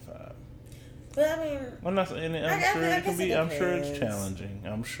 9 to 5. But I mean, I'm sure it can be. I'm sure it's challenging.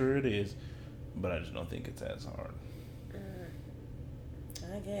 I'm sure it is, but I just don't think it's as hard.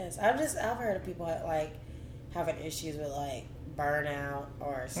 I guess I've heard of people like having issues with like burnout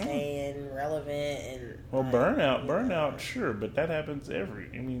or staying relevant and. Well, burnout, sure, but that happens yeah.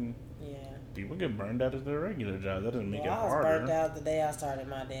 People get burned out at their regular job. That doesn't make it harder. I was burned out the day I started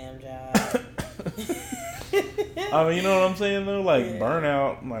my damn job. I mean, you know what I'm saying though? Like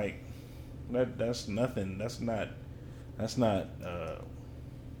burnout, like that's nothing. That's not. That's not.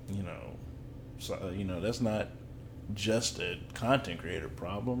 That's not just a content creator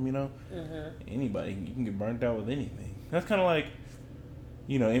problem. Anybody, you can get burnt out with anything. That's kind of like,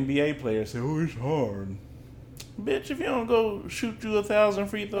 NBA players say, "Oh, it's hard." Bitch, if you don't go shoot you 1,000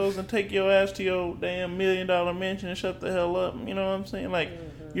 free throws and take your ass to your damn $1 million mansion and shut the hell up, you know what I'm saying? Like,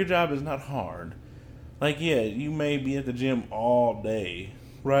 your job is not hard. Like, yeah, you may be at the gym all day,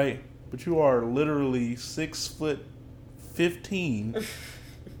 right? But you are literally 6'15",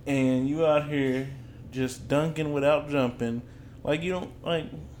 and you out here just dunking without jumping. Like,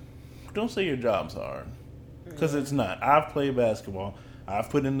 don't say your job's hard, because it's not. I've played basketball.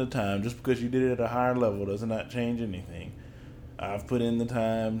 I've put in the time. Just because you did it at a higher level does not change anything. I've put in the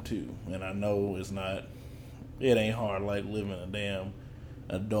time too, and I know it ain't hard like living a damn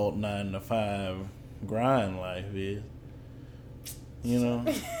adult 9 to 5 grind life is.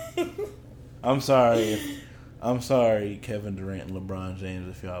 I'm sorry, Kevin Durant and LeBron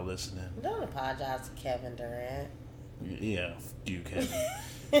James, if y'all listening. Don't apologize to Kevin Durant. Yeah, you, Kevin.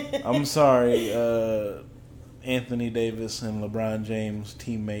 I'm sorry, Anthony Davis and LeBron James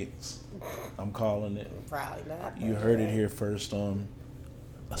teammates. I'm calling it. Probably not. You heard it here first on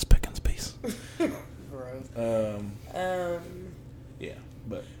A Speck in Space. Gross. Yeah,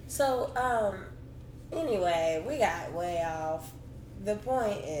 but so anyway, we got way off. The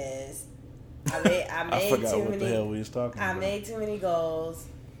point is, I made forgot too what many. The hell we was talking about. I made too many goals.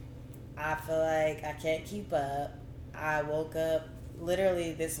 I feel like I can't keep up. I woke up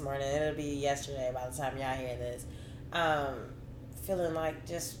literally this morning. It'll be yesterday by the time y'all hear this. Feeling like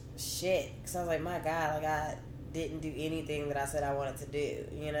just shit. Because I was like, my God, like I didn't do anything that I said I wanted to do,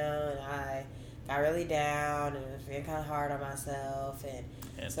 you know? And I got really down and was feeling kind of hard on myself.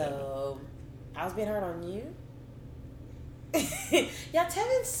 And so I was being hard on you. Yeah,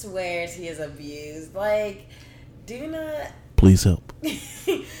 Tevin swears he is abused. Like, do not... Please help.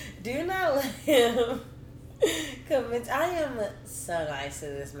 Do not let him convince... I am so nice to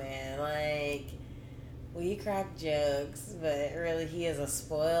this man. Like, we crack jokes, but really he is a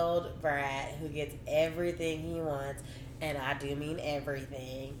spoiled brat who gets everything he wants. And I do mean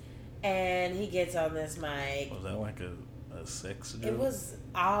everything. And he gets on this mic. Was that like a sex joke? It was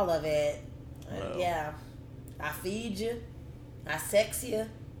all of it. Wow. Yeah. I feed you. I sex you.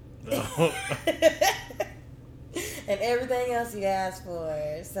 No. And everything else you asked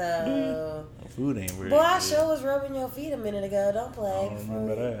for. So Food ain't very boy, I good. sure was rubbing your feet a minute ago. Don't play. I don't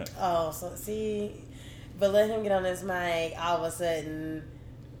remember that. Oh, so see, but let him get on this mic. All of a sudden,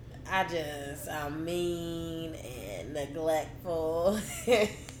 I'm mean and neglectful. Sure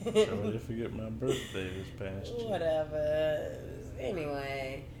did forget my birthday this past year. Whatever.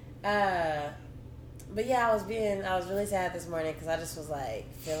 Anyway, but yeah, I was really sad this morning because I just was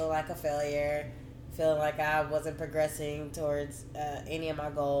like feeling like a failure, feeling like I wasn't progressing towards any of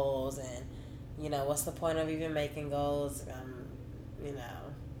my goals, and you know, what's the point of even making goals? You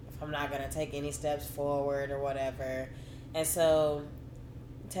know, if I'm not gonna take any steps forward or whatever. And so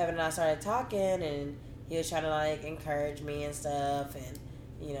Tevin and I started talking, and he was trying to like encourage me and stuff, and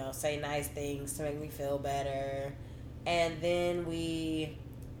you know, say nice things to make me feel better. And then we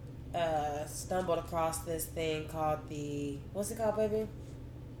stumbled across this thing called what's it called, baby?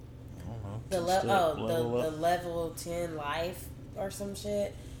 I don't know. The level 10 life or some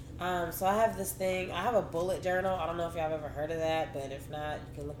shit. So I have this thing. I have a bullet journal. I don't know if y'all have ever heard of that, but if not,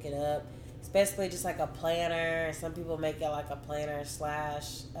 you can look it up. It's basically just like a planner. Some people make it like a planner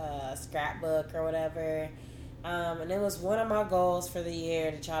 / scrapbook or whatever. And it was one of my goals for the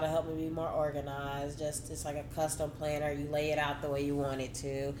year to try to help me be more organized. It's like a custom planner. You lay it out the way you want it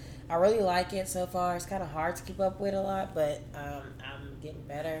to. I really like it so far. It's kind of hard to keep up with a lot, but I'm getting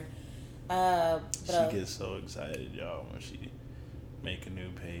better. She gets so excited, y'all, when she make a new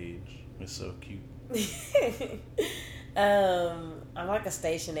page. It's so cute. I'm like a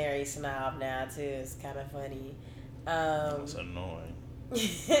stationery snob now too. It's kind of funny. That's annoying.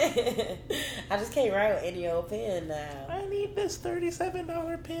 I just can't write with any old pen now. I need this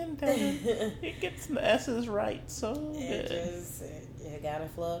 $37 pen, Devin. It gets the S's right so good. You gotta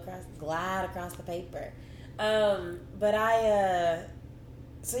glide across the paper. But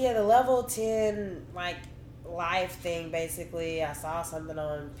so yeah, the level 10 like life thing, basically, I saw something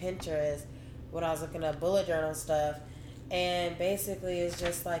on Pinterest when I was looking at bullet journal stuff, and basically it's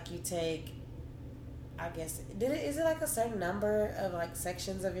just like you take, I guess, is it like a certain number of like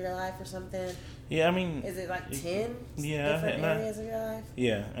sections of your life or something? Yeah, I mean, is it like 10 yeah, different areas of your life?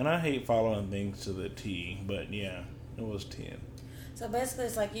 Yeah, and I hate following things to the T, but yeah, it was 10. So basically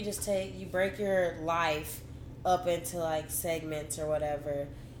it's like you break your life up into like segments or whatever,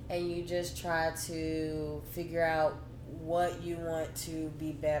 and you just try to figure out what you want to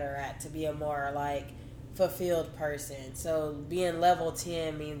be better at to be a more like fulfilled person. So being level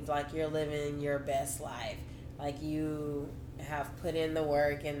 10 means like you're living your best life. Like you have put in the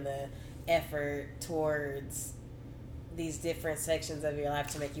work and the effort towards these different sections of your life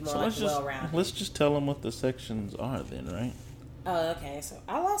to make you more like well-rounded. Let's just tell them what the sections are then, right? Oh, okay. So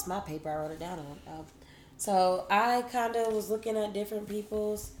I lost my paper. I wrote it down on. So I kind of was looking at different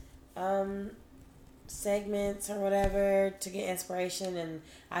people's segments or whatever to get inspiration, and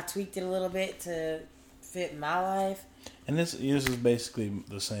I tweaked it a little bit to fit my life. And this is basically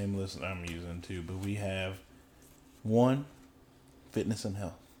the same list I'm using too, but we have 1, fitness and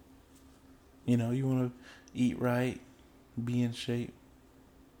health. You know, you want to eat right, be in shape,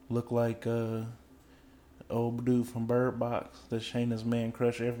 look like old dude from Bird Box that Shayna's man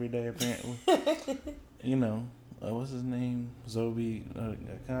crush every day apparently. You know, what's his name? Zoe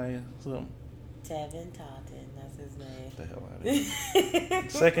Kaya something. Tevin Taunton, that's his name. The hell out of here.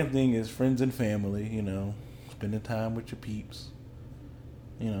 Second thing is friends and family. You know, spending time with your peeps.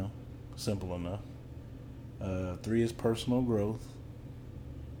 You know, simple enough. 3 is personal growth.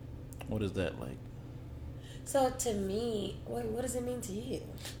 What is that like? So to me, what does it mean to you?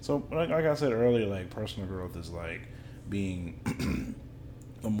 So like I said earlier, like personal growth is like being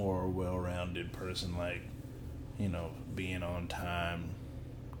a more well-rounded person, like, you know, being on time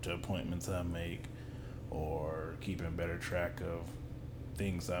to appointments I make, or keeping better track of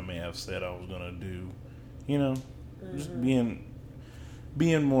things I may have said I was gonna do, you know, just being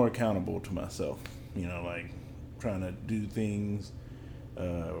being more accountable to myself. You know, like trying to do things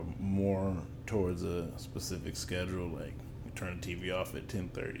more towards a specific schedule, like turn the TV off at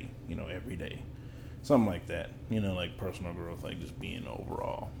 10:30. You know, every day, something like that. You know, like personal growth, like just being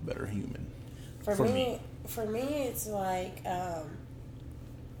overall better human. For me, it's like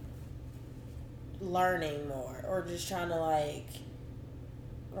learning more, or just trying to like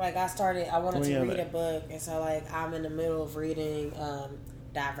I wanted to read a book, and so like I'm in the middle of reading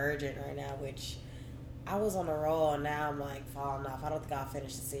Divergent right now, which I was on a roll, and now I'm like falling off. I don't think I'll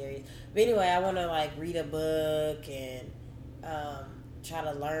finish the series, but anyway, I want to like read a book and try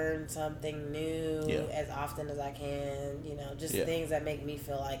to learn something new as often as I can. You know, just things that make me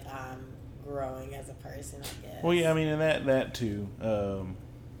feel like I'm growing as a person, I guess. Well, yeah, I mean, and that too,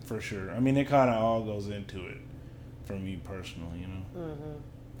 for sure. I mean, it kind of all goes into it for me personally, you know. Mm-hmm.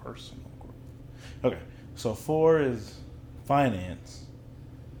 Personal growth. Okay, so 4 is finance.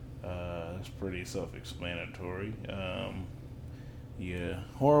 It's pretty self-explanatory. You're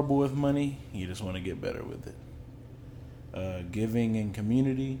horrible with money. You just want to get better with it. Giving and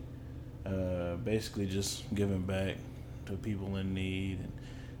community. Basically just giving back to people in need and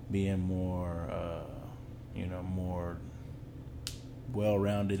being more, more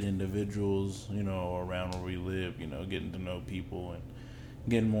well-rounded individuals, you know, around where we live, you know, getting to know people and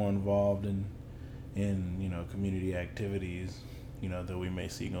getting more involved in you know, community activities, you know, that we may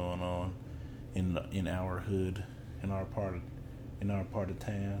see going on in our hood, in our part of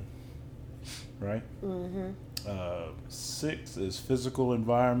town, right? Mm-hmm. 6 is physical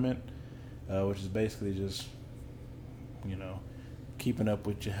environment, which is basically just, you know, keeping up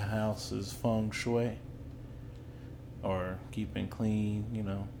with your house's feng shui, or keeping clean, you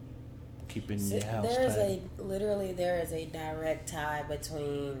know, keeping your house tight. There is a direct tie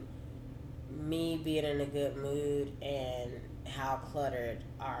between me being in a good mood and how cluttered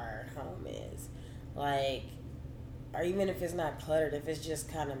our home is. Like, or even if it's not cluttered, if it's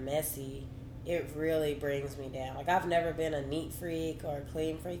just kind of messy, it really brings me down. Like, I've never been a neat freak or a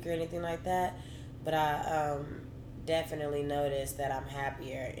clean freak or anything like that, but I definitely noticed that I'm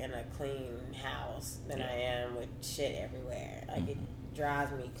happier in a clean house than I am with shit everywhere. Like, it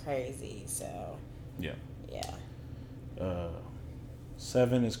drives me crazy. So yeah.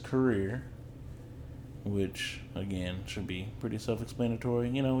 7 is career, which again should be pretty self-explanatory.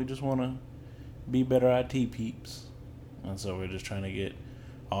 You know, we just want to be better IT peeps, and so we're just trying to get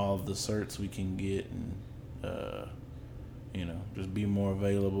all of the certs we can get, and you know, just be more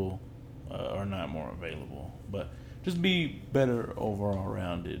available, or not more available, but just be better overall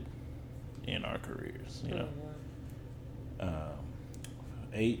rounded in our careers. You know.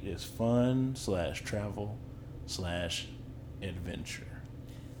 8 is fun / travel / adventure.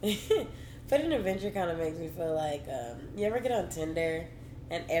 But an adventure kind of makes me feel like, you ever get on Tinder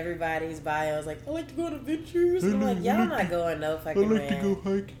and everybody's bio is like, I like to go on adventures. And I'm like, y'all not going no fucking I like to go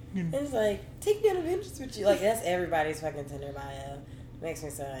hiking. And it's like, take me on adventures with you. Like, that's everybody's fucking Tinder bio. Makes me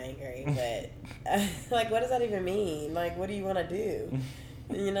so angry. But, like, what does that even mean? Like, what do you want to do?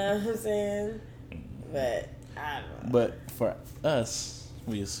 You know what I'm saying? But, I don't know. But for us,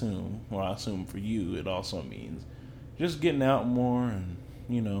 we assume, or I assume for you, it also means just getting out more and,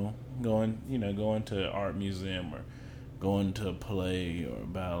 you know, going to an art museum or going to a play or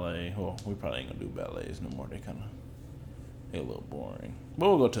ballet. Well, we probably ain't gonna do ballets no more. They're a little boring. But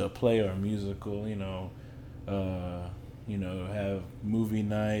we'll go to a play or a musical, you know, have movie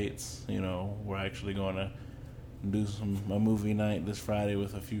nights. You know, we're actually going to do a movie night this Friday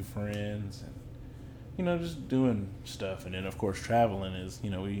with a few friends, and, you know, just doing stuff. And then, of course, traveling is,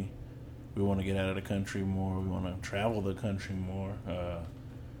 you know, we want to get out of the country more. We want to travel the country more.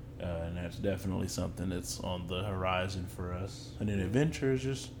 And that's definitely something that's on the horizon for us. And then adventure is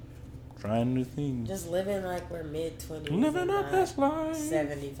just trying new things. Just living like we're mid-20s. Living our best life.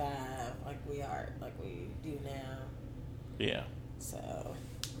 75, like we do now. Yeah. So.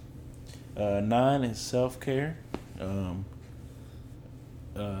 9 is self-care. For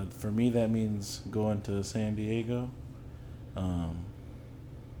me, that means going to San Diego. And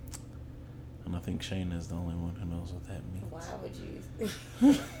I think Shayna is the only one who knows what that means. Why would you?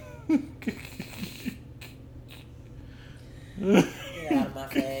 Get out of my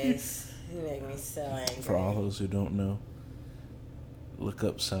face. You make me so angry. For all those who don't know, look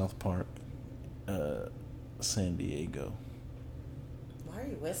up South Park, San Diego. Why are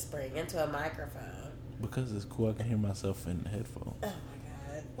you whispering into a microphone? Because it's cool. I can hear myself in the headphones. Oh my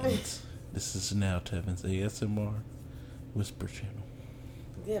god. This is now Tevin's ASMR Whisper Channel.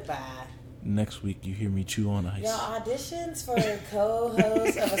 Goodbye. next week you hear me chew on ice. Y'all, auditions for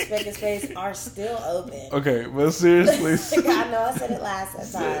co-hosts of A Speck in Space are still open. Okay, but seriously, I know I said it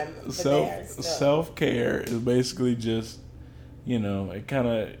last time. But self-care is basically just, it kind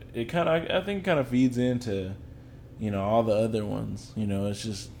of I think kind of feeds into, all the other ones. It's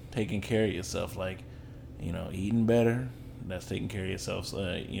just taking care of yourself, like, eating better. That's taking care of yourself.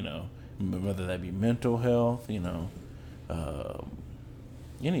 So, whether that be mental health,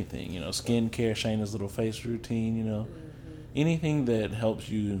 anything, skincare, Shayna's little face routine, anything that helps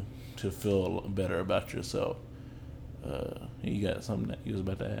you to feel better about yourself. You got something that you was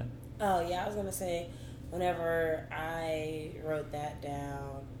about to add? Oh, yeah, I was going to say, whenever I wrote that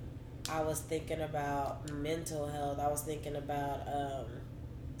down, I was thinking about mental health. I was thinking about,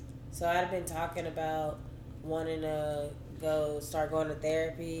 so I'd been talking about wanting to start going to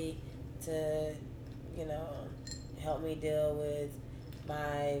therapy to, help me deal with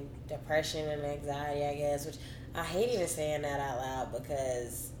my depression and anxiety, I guess, which I hate even saying that out loud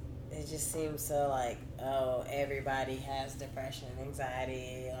because it just seems so like, oh, everybody has depression,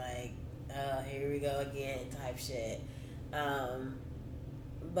 anxiety, like, oh, here we go again type shit.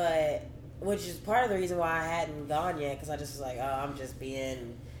 But, which is part of the reason why I hadn't gone yet, because I just was like, oh, I'm just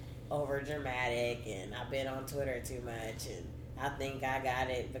being over dramatic and I've been on Twitter too much and I think I got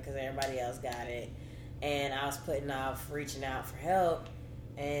it because everybody else got it. And I was putting off reaching out for help,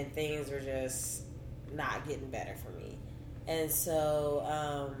 and things were just not getting better for me. And so,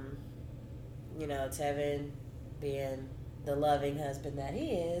 Tevin, being the loving husband that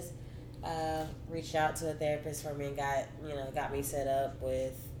he is, reached out to a therapist for me and got me set up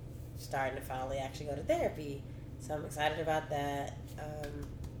with starting to finally actually go to therapy. So I'm excited about that.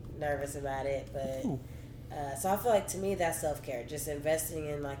 Nervous about it, but so I feel like to me that's self-care, just investing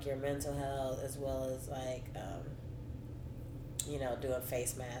in like your mental health as well as like doing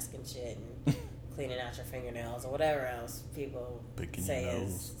face mask and shit and cleaning out your fingernails or whatever else people Picking say your is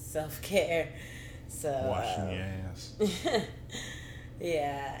nose. self-care. So Washing your ass.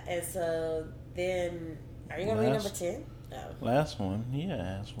 Yeah, and so then are you gonna read number 10? No. Last one, yeah,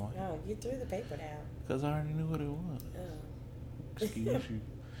 last one. No, you threw the paper down. Because I already knew what it was. Oh. Excuse you.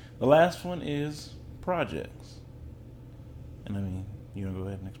 The last one is projects. And I mean, you want to go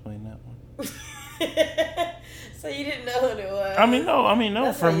ahead and explain that one? So you didn't know what it was? No.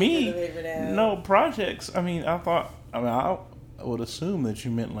 That's For why you me, threw the paper down. no, projects. I would assume that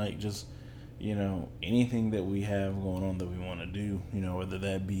you meant like just, anything that we have going on that we want to do, whether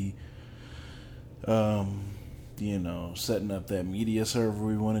that be, setting up that media server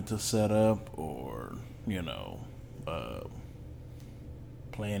we wanted to set up or,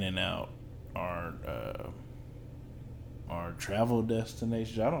 planning out our travel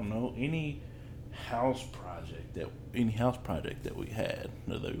destinations. I don't know, any house project that we had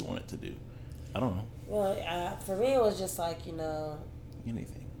that we wanted to do. I don't know. Well, for me, it was just like,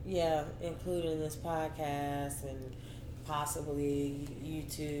 anything. Yeah, including this podcast and possibly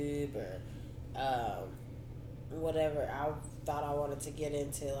YouTube or whatever. I thought I wanted to get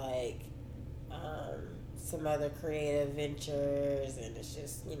into like some other creative ventures, and it's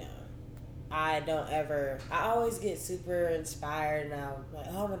just, I always get super inspired and I'm like,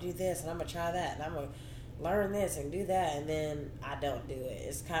 oh, I'm going to do this and I'm going to try that and I'm going to learn this and do that, and then I don't do it.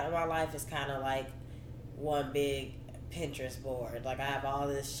 It's kind of, my life is kind of like one big Pinterest board. Like I have all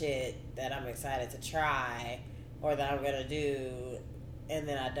this shit that I'm excited to try or that I'm going to do, and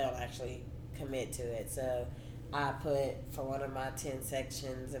then I don't actually commit to it. So I put for one of my 10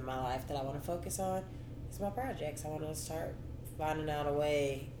 sections in my life that I want to focus on is my projects. I want to start finding out a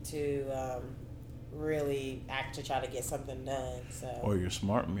way to really actually try to get something done. So, or your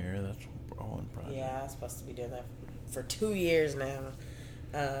smart mirror, that's one project. Yeah, I was supposed to be doing that for 2 years now.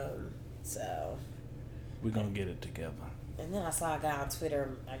 So we're gonna get it together. And then I saw a guy on Twitter,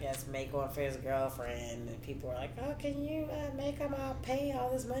 I guess, make one for his girlfriend, and people were like, "Oh, can you make him? I'll pay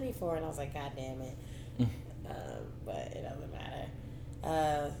all this money for it." And I was like, "God damn it!" But it doesn't matter.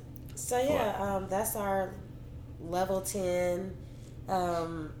 So yeah, that's our level 10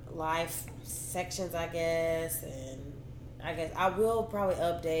 life sections, I guess, and I guess I will probably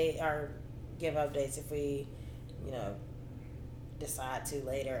update or give updates if we, decide to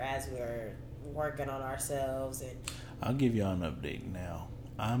later as we're working on ourselves. And I'll give y'all an update now.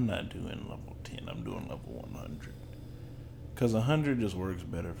 I'm not doing level 10. I'm doing level 100. Because 100 just works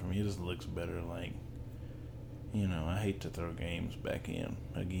better for me. It just looks better. Like, I hate to throw games back in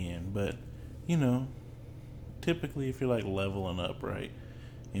again. But, typically if you're like leveling up, right,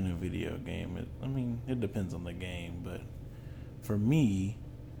 in a video game, it depends on the game. But for me,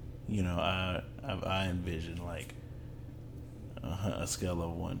 I envision like a scale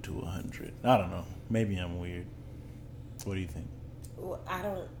of 1 to 100. I don't know. Maybe I'm weird. What do you think? Well, I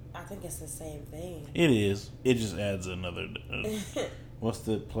think it's the same thing. It is. It just adds another. What's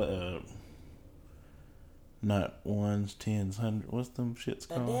the not ones, tens, hundred? What's them shits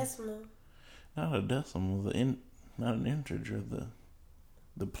called? A decimal. Not a decimal. Not an integer.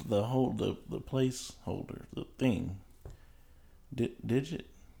 The placeholder. The thing. Digit?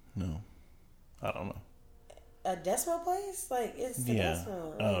 No, I don't know. A decimal place? Like it's the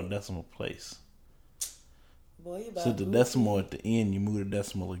decimal. Right? Oh, decimal place. Boy, you about so the decimal at the end, you move the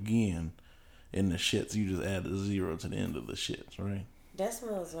decimal again. In the shits, you just add a 0 to the end of the shits, right?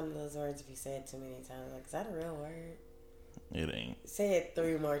 Decimal is one of those words if you say it too many times. Like, is that a real word? It ain't. Say it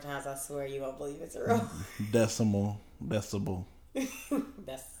 3 more times, I swear you won't believe it's a real word. Decimal. Decibel.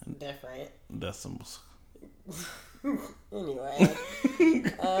 That's different. Decimals. Anyway.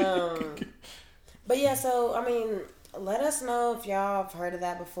 But yeah, so, I mean, let us know if y'all have heard of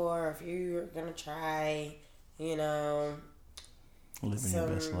that before, or if you're going to try, you know... Living your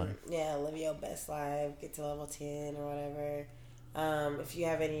best life. Yeah, live your best life. Get to level 10 or whatever. If you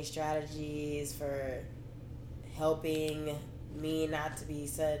have any strategies for helping me not to be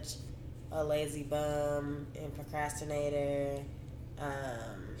such a lazy bum and procrastinator,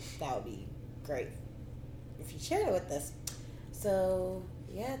 that would be great if you share it with us. So,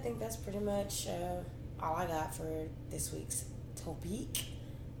 yeah, I think that's pretty much all I got for this week's topic.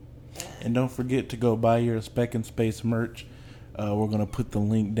 And don't forget to go buy your Spec and Space merch. We're going to put the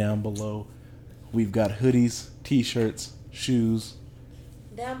link down below. We've got hoodies, t-shirts, shoes,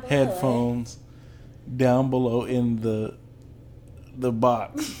 down below, headphones, down below in the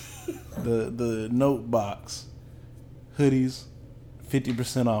box, the note box. Hoodies,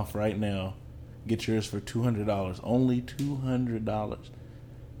 50% off right now. Get yours for $200. Only $200.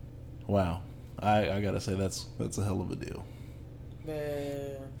 Wow. I got to say, that's a hell of a deal.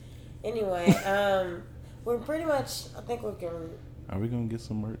 Anyway, we're pretty much, I think we're going to... Are we going to get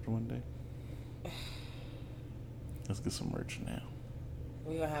some merch one day? Let's get some merch now.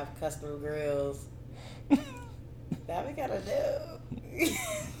 We're going to have custom grills. That we got to do.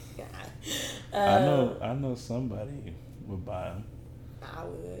 I know somebody would buy them. I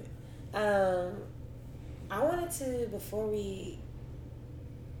would. I wanted to, before we...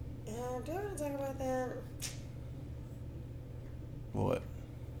 do I want to talk about that? What?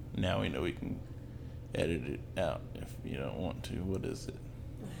 Now we know we can... edit it out if you don't want to. What is it?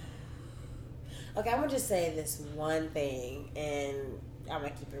 Okay, I'm going to just say this one thing, and I'm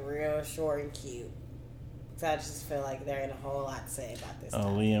going to keep it real short and cute. Because I just feel like there ain't a whole lot to say about this.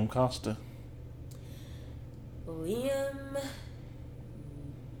 Liam Costa. Liam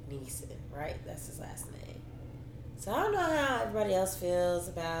Neeson, right? That's his last name. So I don't know how everybody else feels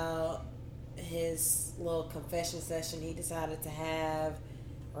about his little confession session he decided to have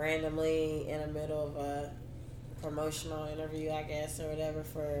randomly in the middle of a promotional interview, I guess, or whatever,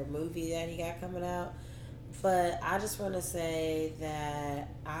 for a movie that he got coming out. But I just want to say that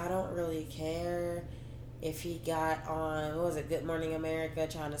I don't really care if he got on, what was it, Good Morning America,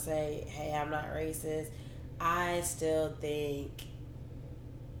 trying to say, hey, I'm not racist. I still think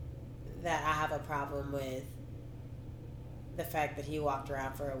that I have a problem with the fact that he walked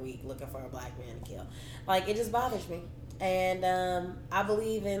around for a week looking for a black man to kill. Like, it just bothers me. And I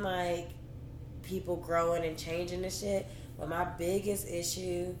believe in, like, people growing and changing and shit. But my biggest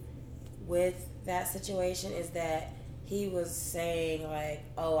issue with that situation is that he was saying, like,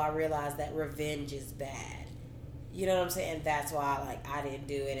 oh, I realized that revenge is bad. You know what I'm saying? And that's why, like, I didn't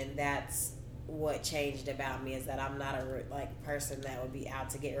do it. And that's what changed about me, is that I'm not a, person that would be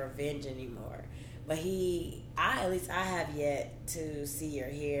out to get revenge anymore. But at least I have yet to see or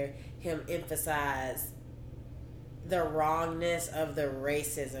hear him emphasize the wrongness of the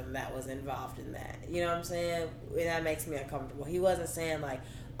racism that was involved in that. You know what I'm saying? That makes me uncomfortable. He wasn't saying, like,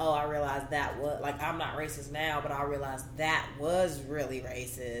 oh, I realized that was, like, I'm not racist now, but I realized that was really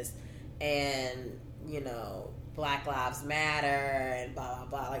racist, and, you know, Black Lives Matter, and blah, blah,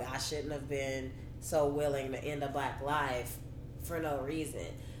 blah. Like, I shouldn't have been so willing to end a black life for no reason.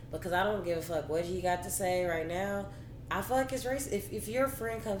 Because I don't give a fuck what he got to say right now. I feel like it's racist. If your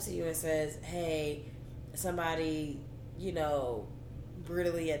friend comes to you and says, hey, somebody, you know,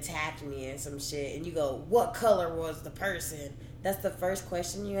 brutally attacked me and some shit, and you go, what color was the person? That's the first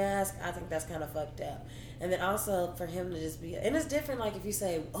question you ask. I think that's kind of fucked up. And then also for him to just be, and it's different, like, if you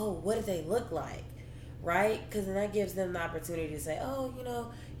say, oh, what did they look like, right? Because then that gives them the opportunity to say, oh, you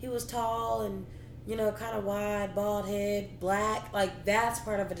know, he was tall and, you know, kind of wide, bald head, black. Like, that's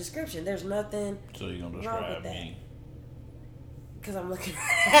part of a description. There's nothing so you're gonna wrong describe with that. me? Because I'm looking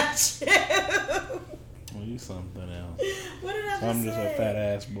at you. you something else. What did I just I'm say? just a fat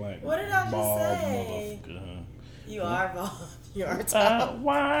ass black. What did I just bald say? motherfucker. You are bald. You are tall.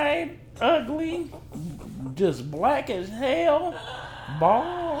 White, ugly, just black as hell,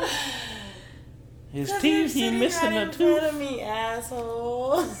 bald. His teeth, he missing a tooth. In front of me,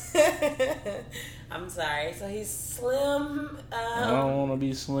 asshole. I'm sorry. So he's slim. I don't want to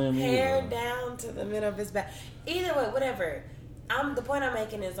be slim hair either. down to the middle of his back. Either way, whatever. The point I'm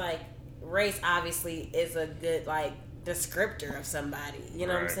making is like race obviously is a good like descriptor of somebody. You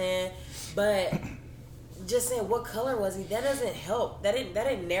know what I'm saying? But just saying what color was he, that doesn't help. That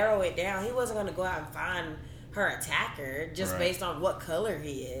didn't narrow it down. He wasn't gonna go out and find her attacker just based on what color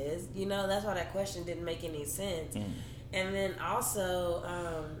he is. You know, that's why that question didn't make any sense. And then also,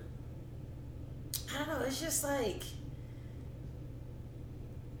 I don't know, it's just like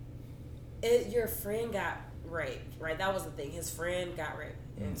your friend got raped, right? That was the thing. His friend got raped.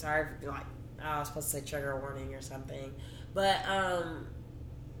 And sorry, like I was supposed to say trigger warning or something, but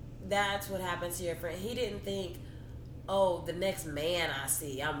that's what happened to your friend. He didn't think, oh, the next man I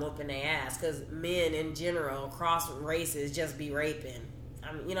see, I'm whooping their ass, because men in general, cross races, just be raping.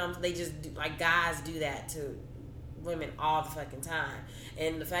 I mean, you know, they just do, like guys do that to women all the fucking time.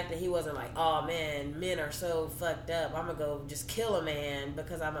 And the fact that he wasn't like, oh man, men are so fucked up, I'm gonna go just kill a man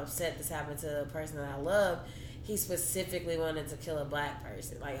because I'm upset this happened to a person that I love. He specifically wanted to kill a black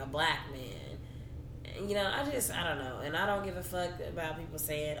person, like a black man. And, you know, I don't know. And I don't give a fuck about people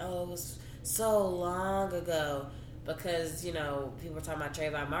saying, oh, it was so long ago. Because, you know, people were talking about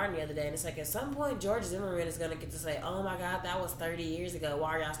Trayvon Martin the other day, and it's like at some point George Zimmerman is going to get to say, oh my God, that was 30 years ago.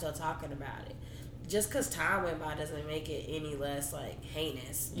 Why are y'all still talking about it? Just because time went by doesn't make it any less, like,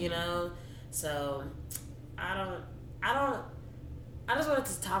 heinous, you know? So, I just wanted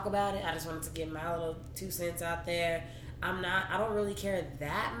to talk about it. I just wanted to get my little 2 cents out there. I don't really care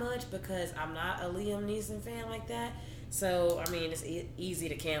that much because I'm not a Liam Neeson fan like that. So, I mean, it's easy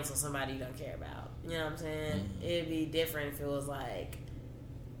to cancel somebody you don't care about. You know what I'm saying? It'd be different if it was like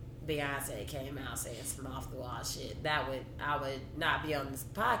Beyonce came out saying some off the wall shit. I would not be on this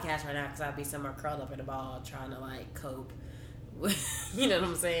podcast right now because I'd be somewhere curled up in a ball trying to like cope. You know what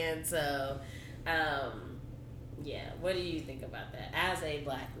I'm saying? So, yeah. What do you think about that as a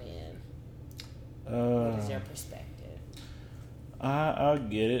black man? What is your perspective? I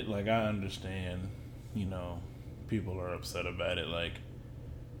get it. Like, I understand. You know, people are upset about it. Like,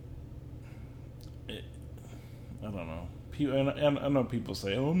 I don't know. And I know people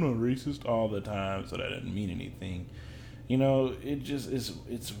say, "Oh, I'm not racist" all the time, so that didn't mean anything. You know, it just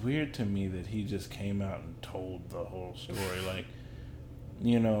it's weird to me that he just came out and told the whole story. Like,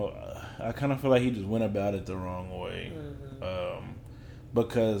 you know, I kind of feel like he just went about it the wrong way.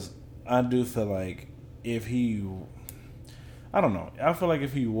 Because I do feel like if he, I don't know, I feel like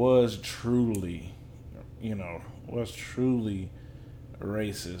if he was truly, you know,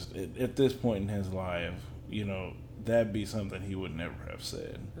 racist at this point in his life, you know, that'd be something he would never have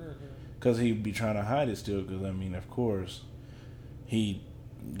said. Because he'd be trying to hide it still, because, I mean, of course, he'd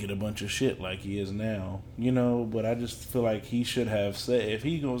get a bunch of shit like he is now, you know, but I just feel like he should have said, if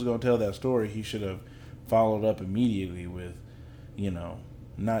he was going to tell that story, he should have followed up immediately with, you know,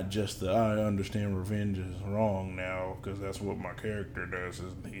 not just I understand revenge is wrong now, because that's what my character does,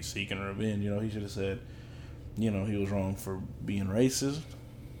 is he's seeking revenge. You know, he should have said, you know, he was wrong for being racist,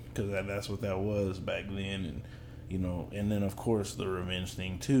 because that's what that was back then, and, you know, and then, of course, the revenge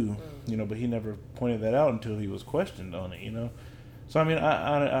thing, too, you know, but he never pointed that out until he was questioned on it, you know. So, I mean,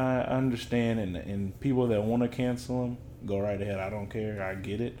 I understand, and people that want to cancel him, go right ahead. I don't care. I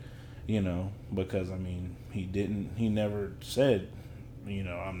get it, you know, because, I mean, he never said, you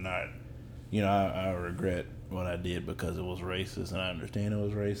know, I'm not, you know, I regret what I did because it was racist, and I understand it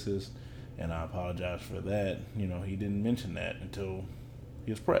was racist, and I apologize for that. You know, he didn't mention that until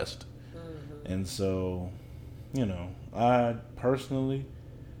he was pressed. And so, you know, I personally,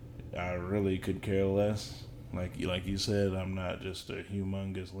 I really could care less. Like you said, I'm not just a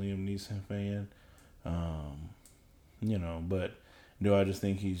humongous Liam Neeson fan. You know, but do I just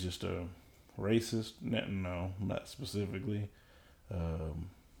think he's just a racist? No, not specifically.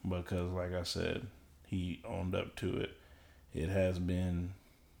 Because, like I said, he owned up to it. It has been,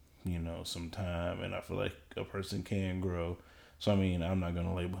 you know, some time, and I feel like a person can grow. So, I mean, I'm not going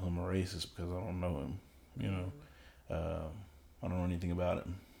to label him a racist because I don't know him, you know. I don't know anything about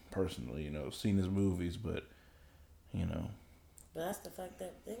him personally, you know. I've seen his movies, but, you know. But that's the fucked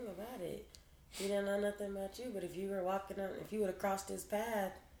up thing about it. He didn't know nothing about you, but if you were walking on, if you would have crossed his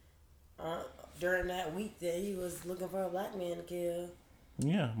path during that week that he was looking for a black man to kill.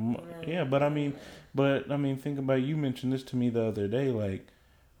 Yeah, but I mean, think about, you mentioned this to me the other day, like,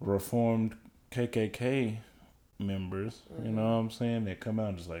 Reformed KKK members, you know what I'm saying? They come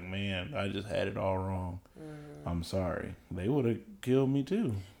out just like, man, I just had it all wrong. I'm sorry. They would have killed me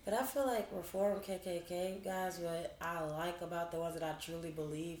too. But I feel like reform KKK guys, what I like about the ones that I truly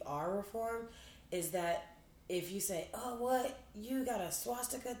believe are reform is that if you say, oh, what? You got a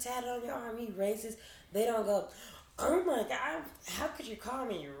swastika tatted on your arm, you racist. They don't go, oh my God, how could you call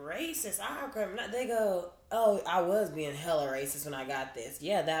me racist? They go, oh, I was being hella racist when I got this.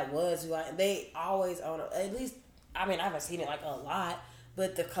 Yeah, that was who they always own it. At least, I mean, I haven't seen it like a lot,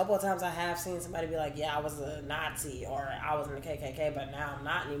 but the couple of times I have seen somebody be like, yeah, I was a Nazi or I was in the KKK, but now I'm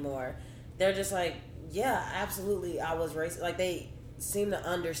not anymore. They're just like, yeah, absolutely, I was racist. Like, they seem to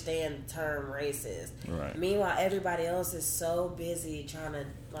understand the term racist. Right. Meanwhile, everybody else is so busy trying to,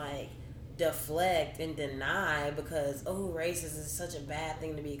 like, deflect and deny because, oh, racist is such a bad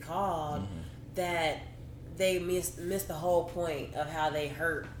thing to be called that they miss the whole point of how they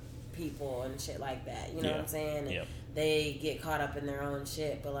hurt people and shit like that. You know what I'm saying? Yep. They get caught up in their own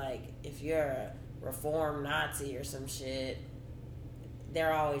shit. But, like, if you're a reformed Nazi or some shit,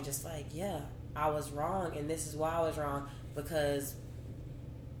 they're always just like, yeah, I was wrong, and this is why I was wrong, because,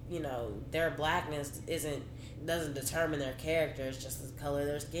 you know, their blackness doesn't determine their character. It's just the color of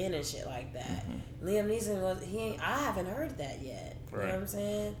their skin and shit like that. Liam Neeson I haven't heard that yet. You know what I'm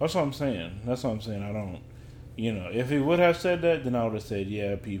saying? That's what I'm saying. I don't, you know, if he would have said that, then I would have said,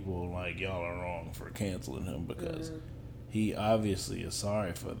 yeah, people, like, y'all are wrong for canceling him because he obviously is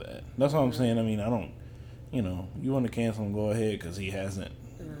sorry for that. That's what I'm saying. I mean, I don't, you know, you want to cancel him, go ahead, because he hasn't.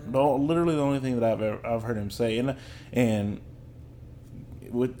 Literally the only thing that I've heard him say, and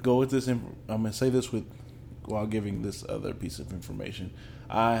go with this. I'm gonna say this while giving this other piece of information.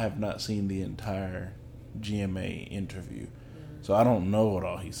 I have not seen the entire GMA interview, so I don't know what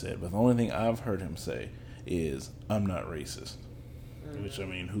all he said. But the only thing I've heard him say is, "I'm not racist," which, I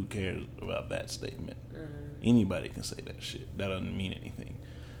mean, who cares about that statement? Anybody can say that shit. That doesn't mean anything.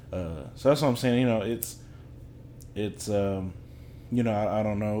 So that's what I'm saying. You know, it's you know, I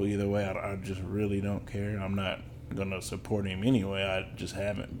don't know either way. I just really don't care. I'm not gonna support him anyway. I just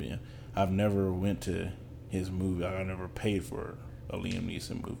haven't been. I've never went to his movie. I never paid for a Liam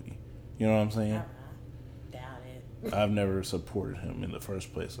Neeson movie. You know what I'm saying? Doubt it. I've never supported him in the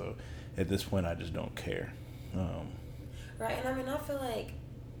first place. So at this point, I just don't care. Right, and I mean,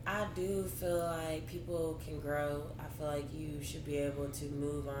 I do feel like people can grow. I feel like you should be able to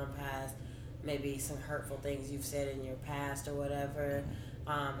move on past maybe some hurtful things you've said in your past or whatever.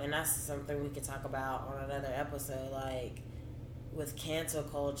 And that's something we could talk about on another episode, like with cancel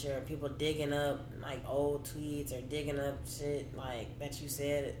culture, people digging up like old tweets or digging up shit like that you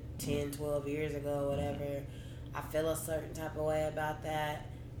said 10, 12 years ago, whatever. I feel a certain type of way about that.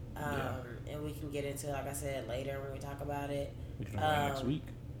 And we can get into it, like I said, later when we talk about it. We can talk about it next week.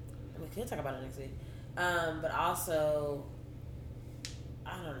 We could talk about it next week. But also,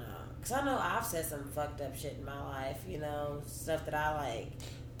 I don't know. Because I know I've said some fucked up shit in my life, you know, stuff that I like.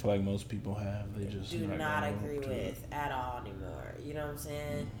 I feel like most people have. They just do not agree with at all anymore. You know what I'm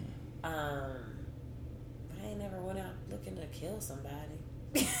saying? But I ain't never went out looking to kill somebody.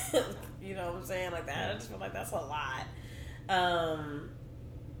 You know what I'm saying? Like that. I just feel like that's a lot.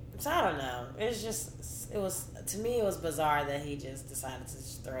 So I don't know. To me, it was bizarre that he just decided to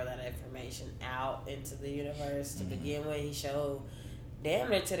just throw that information out into the universe to begin with. He showed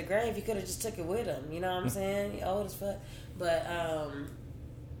damn near to the grave. He could have just took it with him. You know what I'm saying? He old as fuck. But,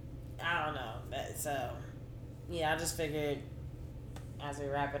 I don't know. So, yeah, I just figured as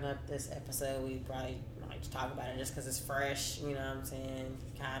we're wrapping up this episode, we probably might talk about it just because it's fresh. You know what I'm saying?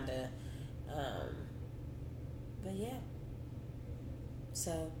 Kind of. But, yeah.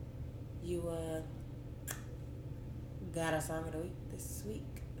 So, you got a song of the week this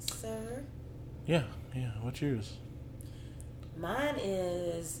week, sir? Yeah. What's yours? Mine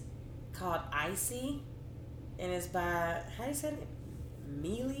is called Icy, and it's by, how do you say it?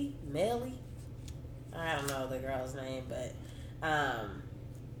 Melly? I don't know the girl's name, but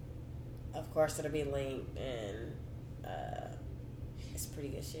of course it'll be linked, and it's pretty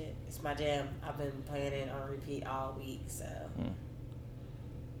good shit. It's my jam. I've been playing it on repeat all week, so.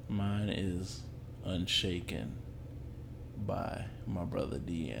 Mine is Unshaken by my brother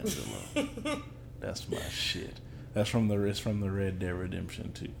D'Angelo. That's my shit. It's from the Red Dead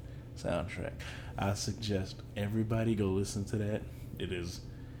Redemption 2 soundtrack. I suggest everybody go listen to that. It is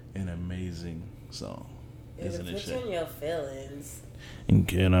an amazing song. Isn't it? Put you in your feelings. And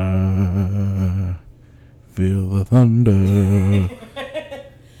can I feel the thunder?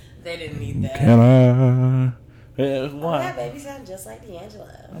 They didn't need that. Can I? Why? That baby sound just like D'Angelo.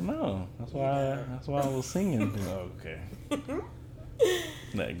 I know. That's why I was singing. Okay.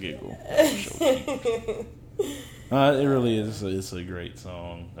 That giggle. That's so cute. It really is. It's a great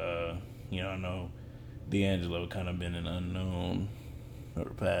song. I know D'Angelo kind of been an unknown over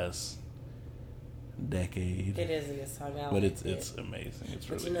the past decade. It is a good song. But it's amazing. It's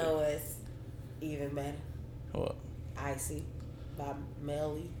but really you know what's even better? What? Icy by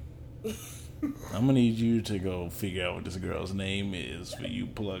Melly. I'm gonna need you to go figure out what this girl's name is for you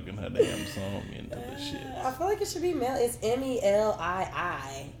plugging her damn song into the shit. I feel like it should be Melly. It's Melii.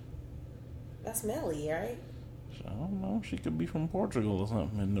 That's Melly, right? I don't know. She could be from Portugal or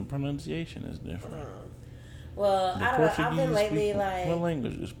something, and the pronunciation is different. Well, I don't know. I've been lately what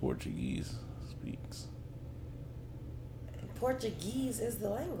language is Portuguese speaks? Portuguese is the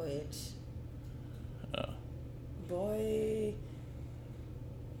language. Oh. Boy,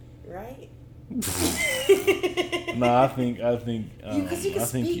 right? No, I think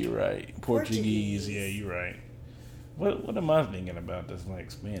you're right. Portuguese. Yeah, you're right. What am I thinking about that's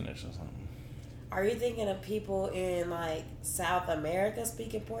like Spanish or something? Are you thinking of people in like South America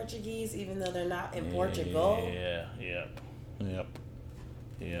speaking Portuguese, even though they're not in Portugal? Yeah, yep. Well,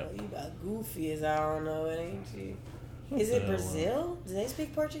 you about goofy as I don't know it, ain't you? Is it Brazil? Do they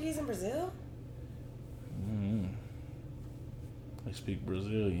speak Portuguese in Brazil? Mm-hmm. They speak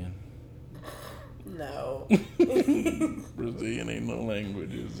Brazilian. No. Brazilian ain't no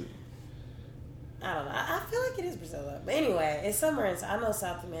language, is it? I don't know. I feel like it is Brazil though. But anyway, it's somewhere in, I know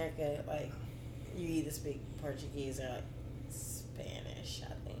South America, like, you either speak Portuguese or like Spanish,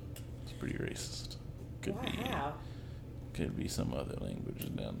 I think. It's pretty racist. How? Could be some other languages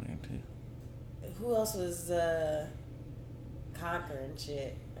down there too. Who else was conquering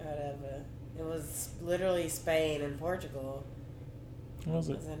shit or whatever? It was literally Spain and Portugal. Was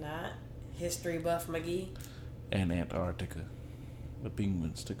it? Was it not? History buff McGee. And Antarctica. The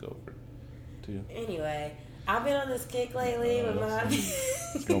penguins took over too. Anyway, I've been on this kick lately with my.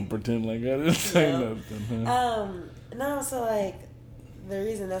 It's gonna pretend like I didn't say nothing. Huh? No, so like the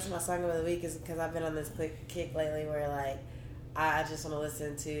reason that's my song of the week is because I've been on this kick lately where like I just want to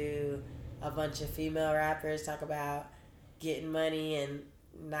listen to a bunch of female rappers talk about getting money and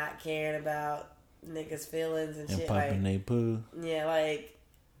not caring about niggas' feelings and shit. Popping they poo. Yeah, like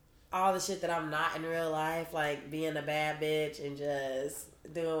all the shit that I'm not in real life, like being a bad bitch and just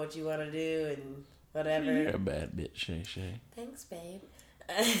doing what you want to do and whatever. You're a bad bitch, Shay Shay. Thanks, babe.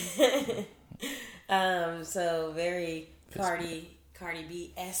 So very Cardi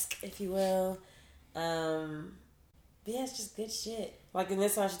B-esque, if you will. But yeah, it's just good shit. Like in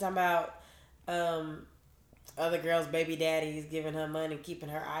this song, she's talking about other girls' baby daddies giving her money, keeping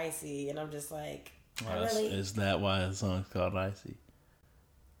her icy, and I'm just like, is that why the song's called Icy?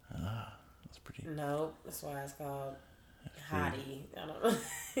 That's pretty. No, that's why it's called Hottie. I don't know.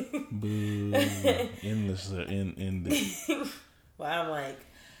 Boo. in the. Well, I'm like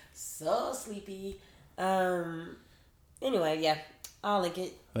so sleepy. Anyway, yeah, I'll link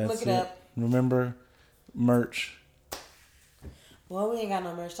it. Look it up. Remember, merch. Well, we ain't got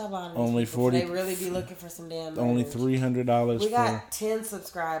no merch. Stop buying only 40. They really be looking for some damn merch. Only $300. We got 10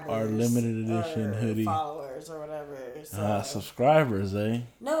 subscribers. Our limited edition hoodie. Followers or whatever. So. Subscribers, eh?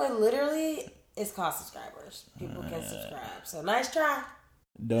 No, it literally is called subscribers. People can subscribe. So nice try.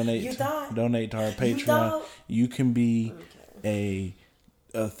 Donate to our Patreon. You can be a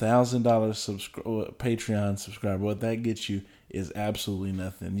 $1,000 Patreon subscriber. What that gets you is absolutely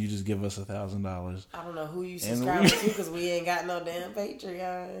nothing. You just give us $1,000. I don't know who you subscribe to because we ain't got no damn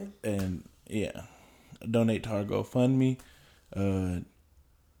Patreon. And yeah, donate to our GoFundMe.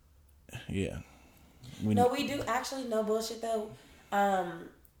 Yeah. We do actually, no bullshit though.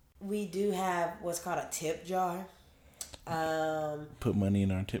 We do have what's called a tip jar. Put money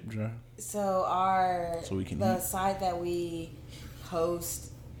in our tip jar. So we can eat. Site that we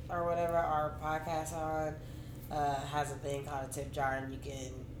host or whatever our podcast on has a thing called a tip jar, and you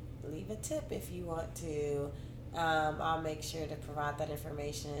can leave a tip if you want to. I'll make sure to provide that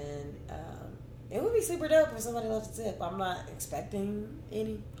information. It would be super dope if somebody left a tip. I'm not expecting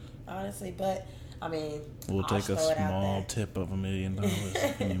any, honestly, but I mean, we'll take a small tip of $1 million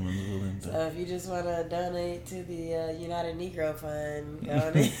if anyone's willing to. So if you just want to donate to the United Negro Fund,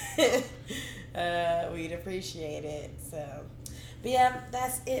 we'd appreciate it. So, but yeah,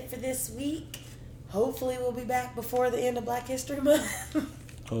 that's it for this week. Hopefully we'll be back before the end of Black History Month.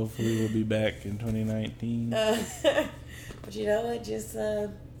 Hopefully we'll be back in 2019. But you know what? Just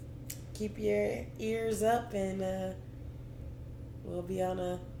keep your ears up and we'll be on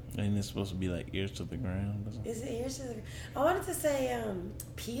a... Ain't it supposed to be like ears to the ground? Is it ears to the ground? I wanted to say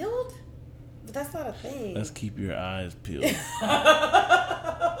peeled, but that's not a thing. Let's keep your eyes peeled.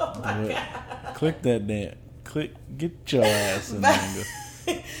 Oh my God. Click that damn. Get your ass in there.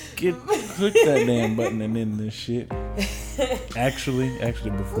 Click that damn button and end this shit. Actually,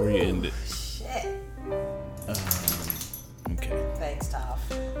 before you end it. Shit. Okay. Thanks, Toph.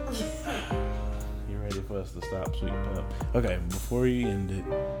 You ready for us to stop, sweet pup? Okay, before you end it,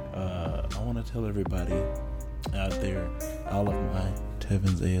 I want to tell everybody out there, all of my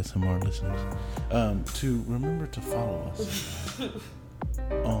Tevin's ASMR listeners, to remember to follow us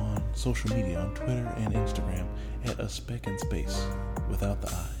on social media, on Twitter and Instagram, at A Speck and Space, without the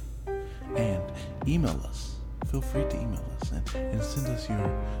I. And email us. Feel free to email us and send us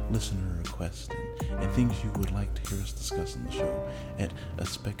your listener requests and things you would like to hear us discuss on the show at A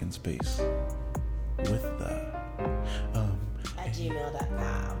Speck and Space with the at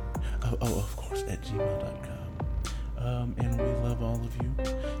gmail.com. Oh, of course, at gmail.com. And we love all of you,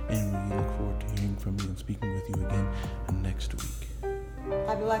 and we look forward to hearing from you and speaking with you again next week.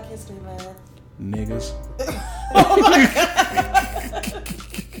 Happy Black History Month. Niggas. Oh my God.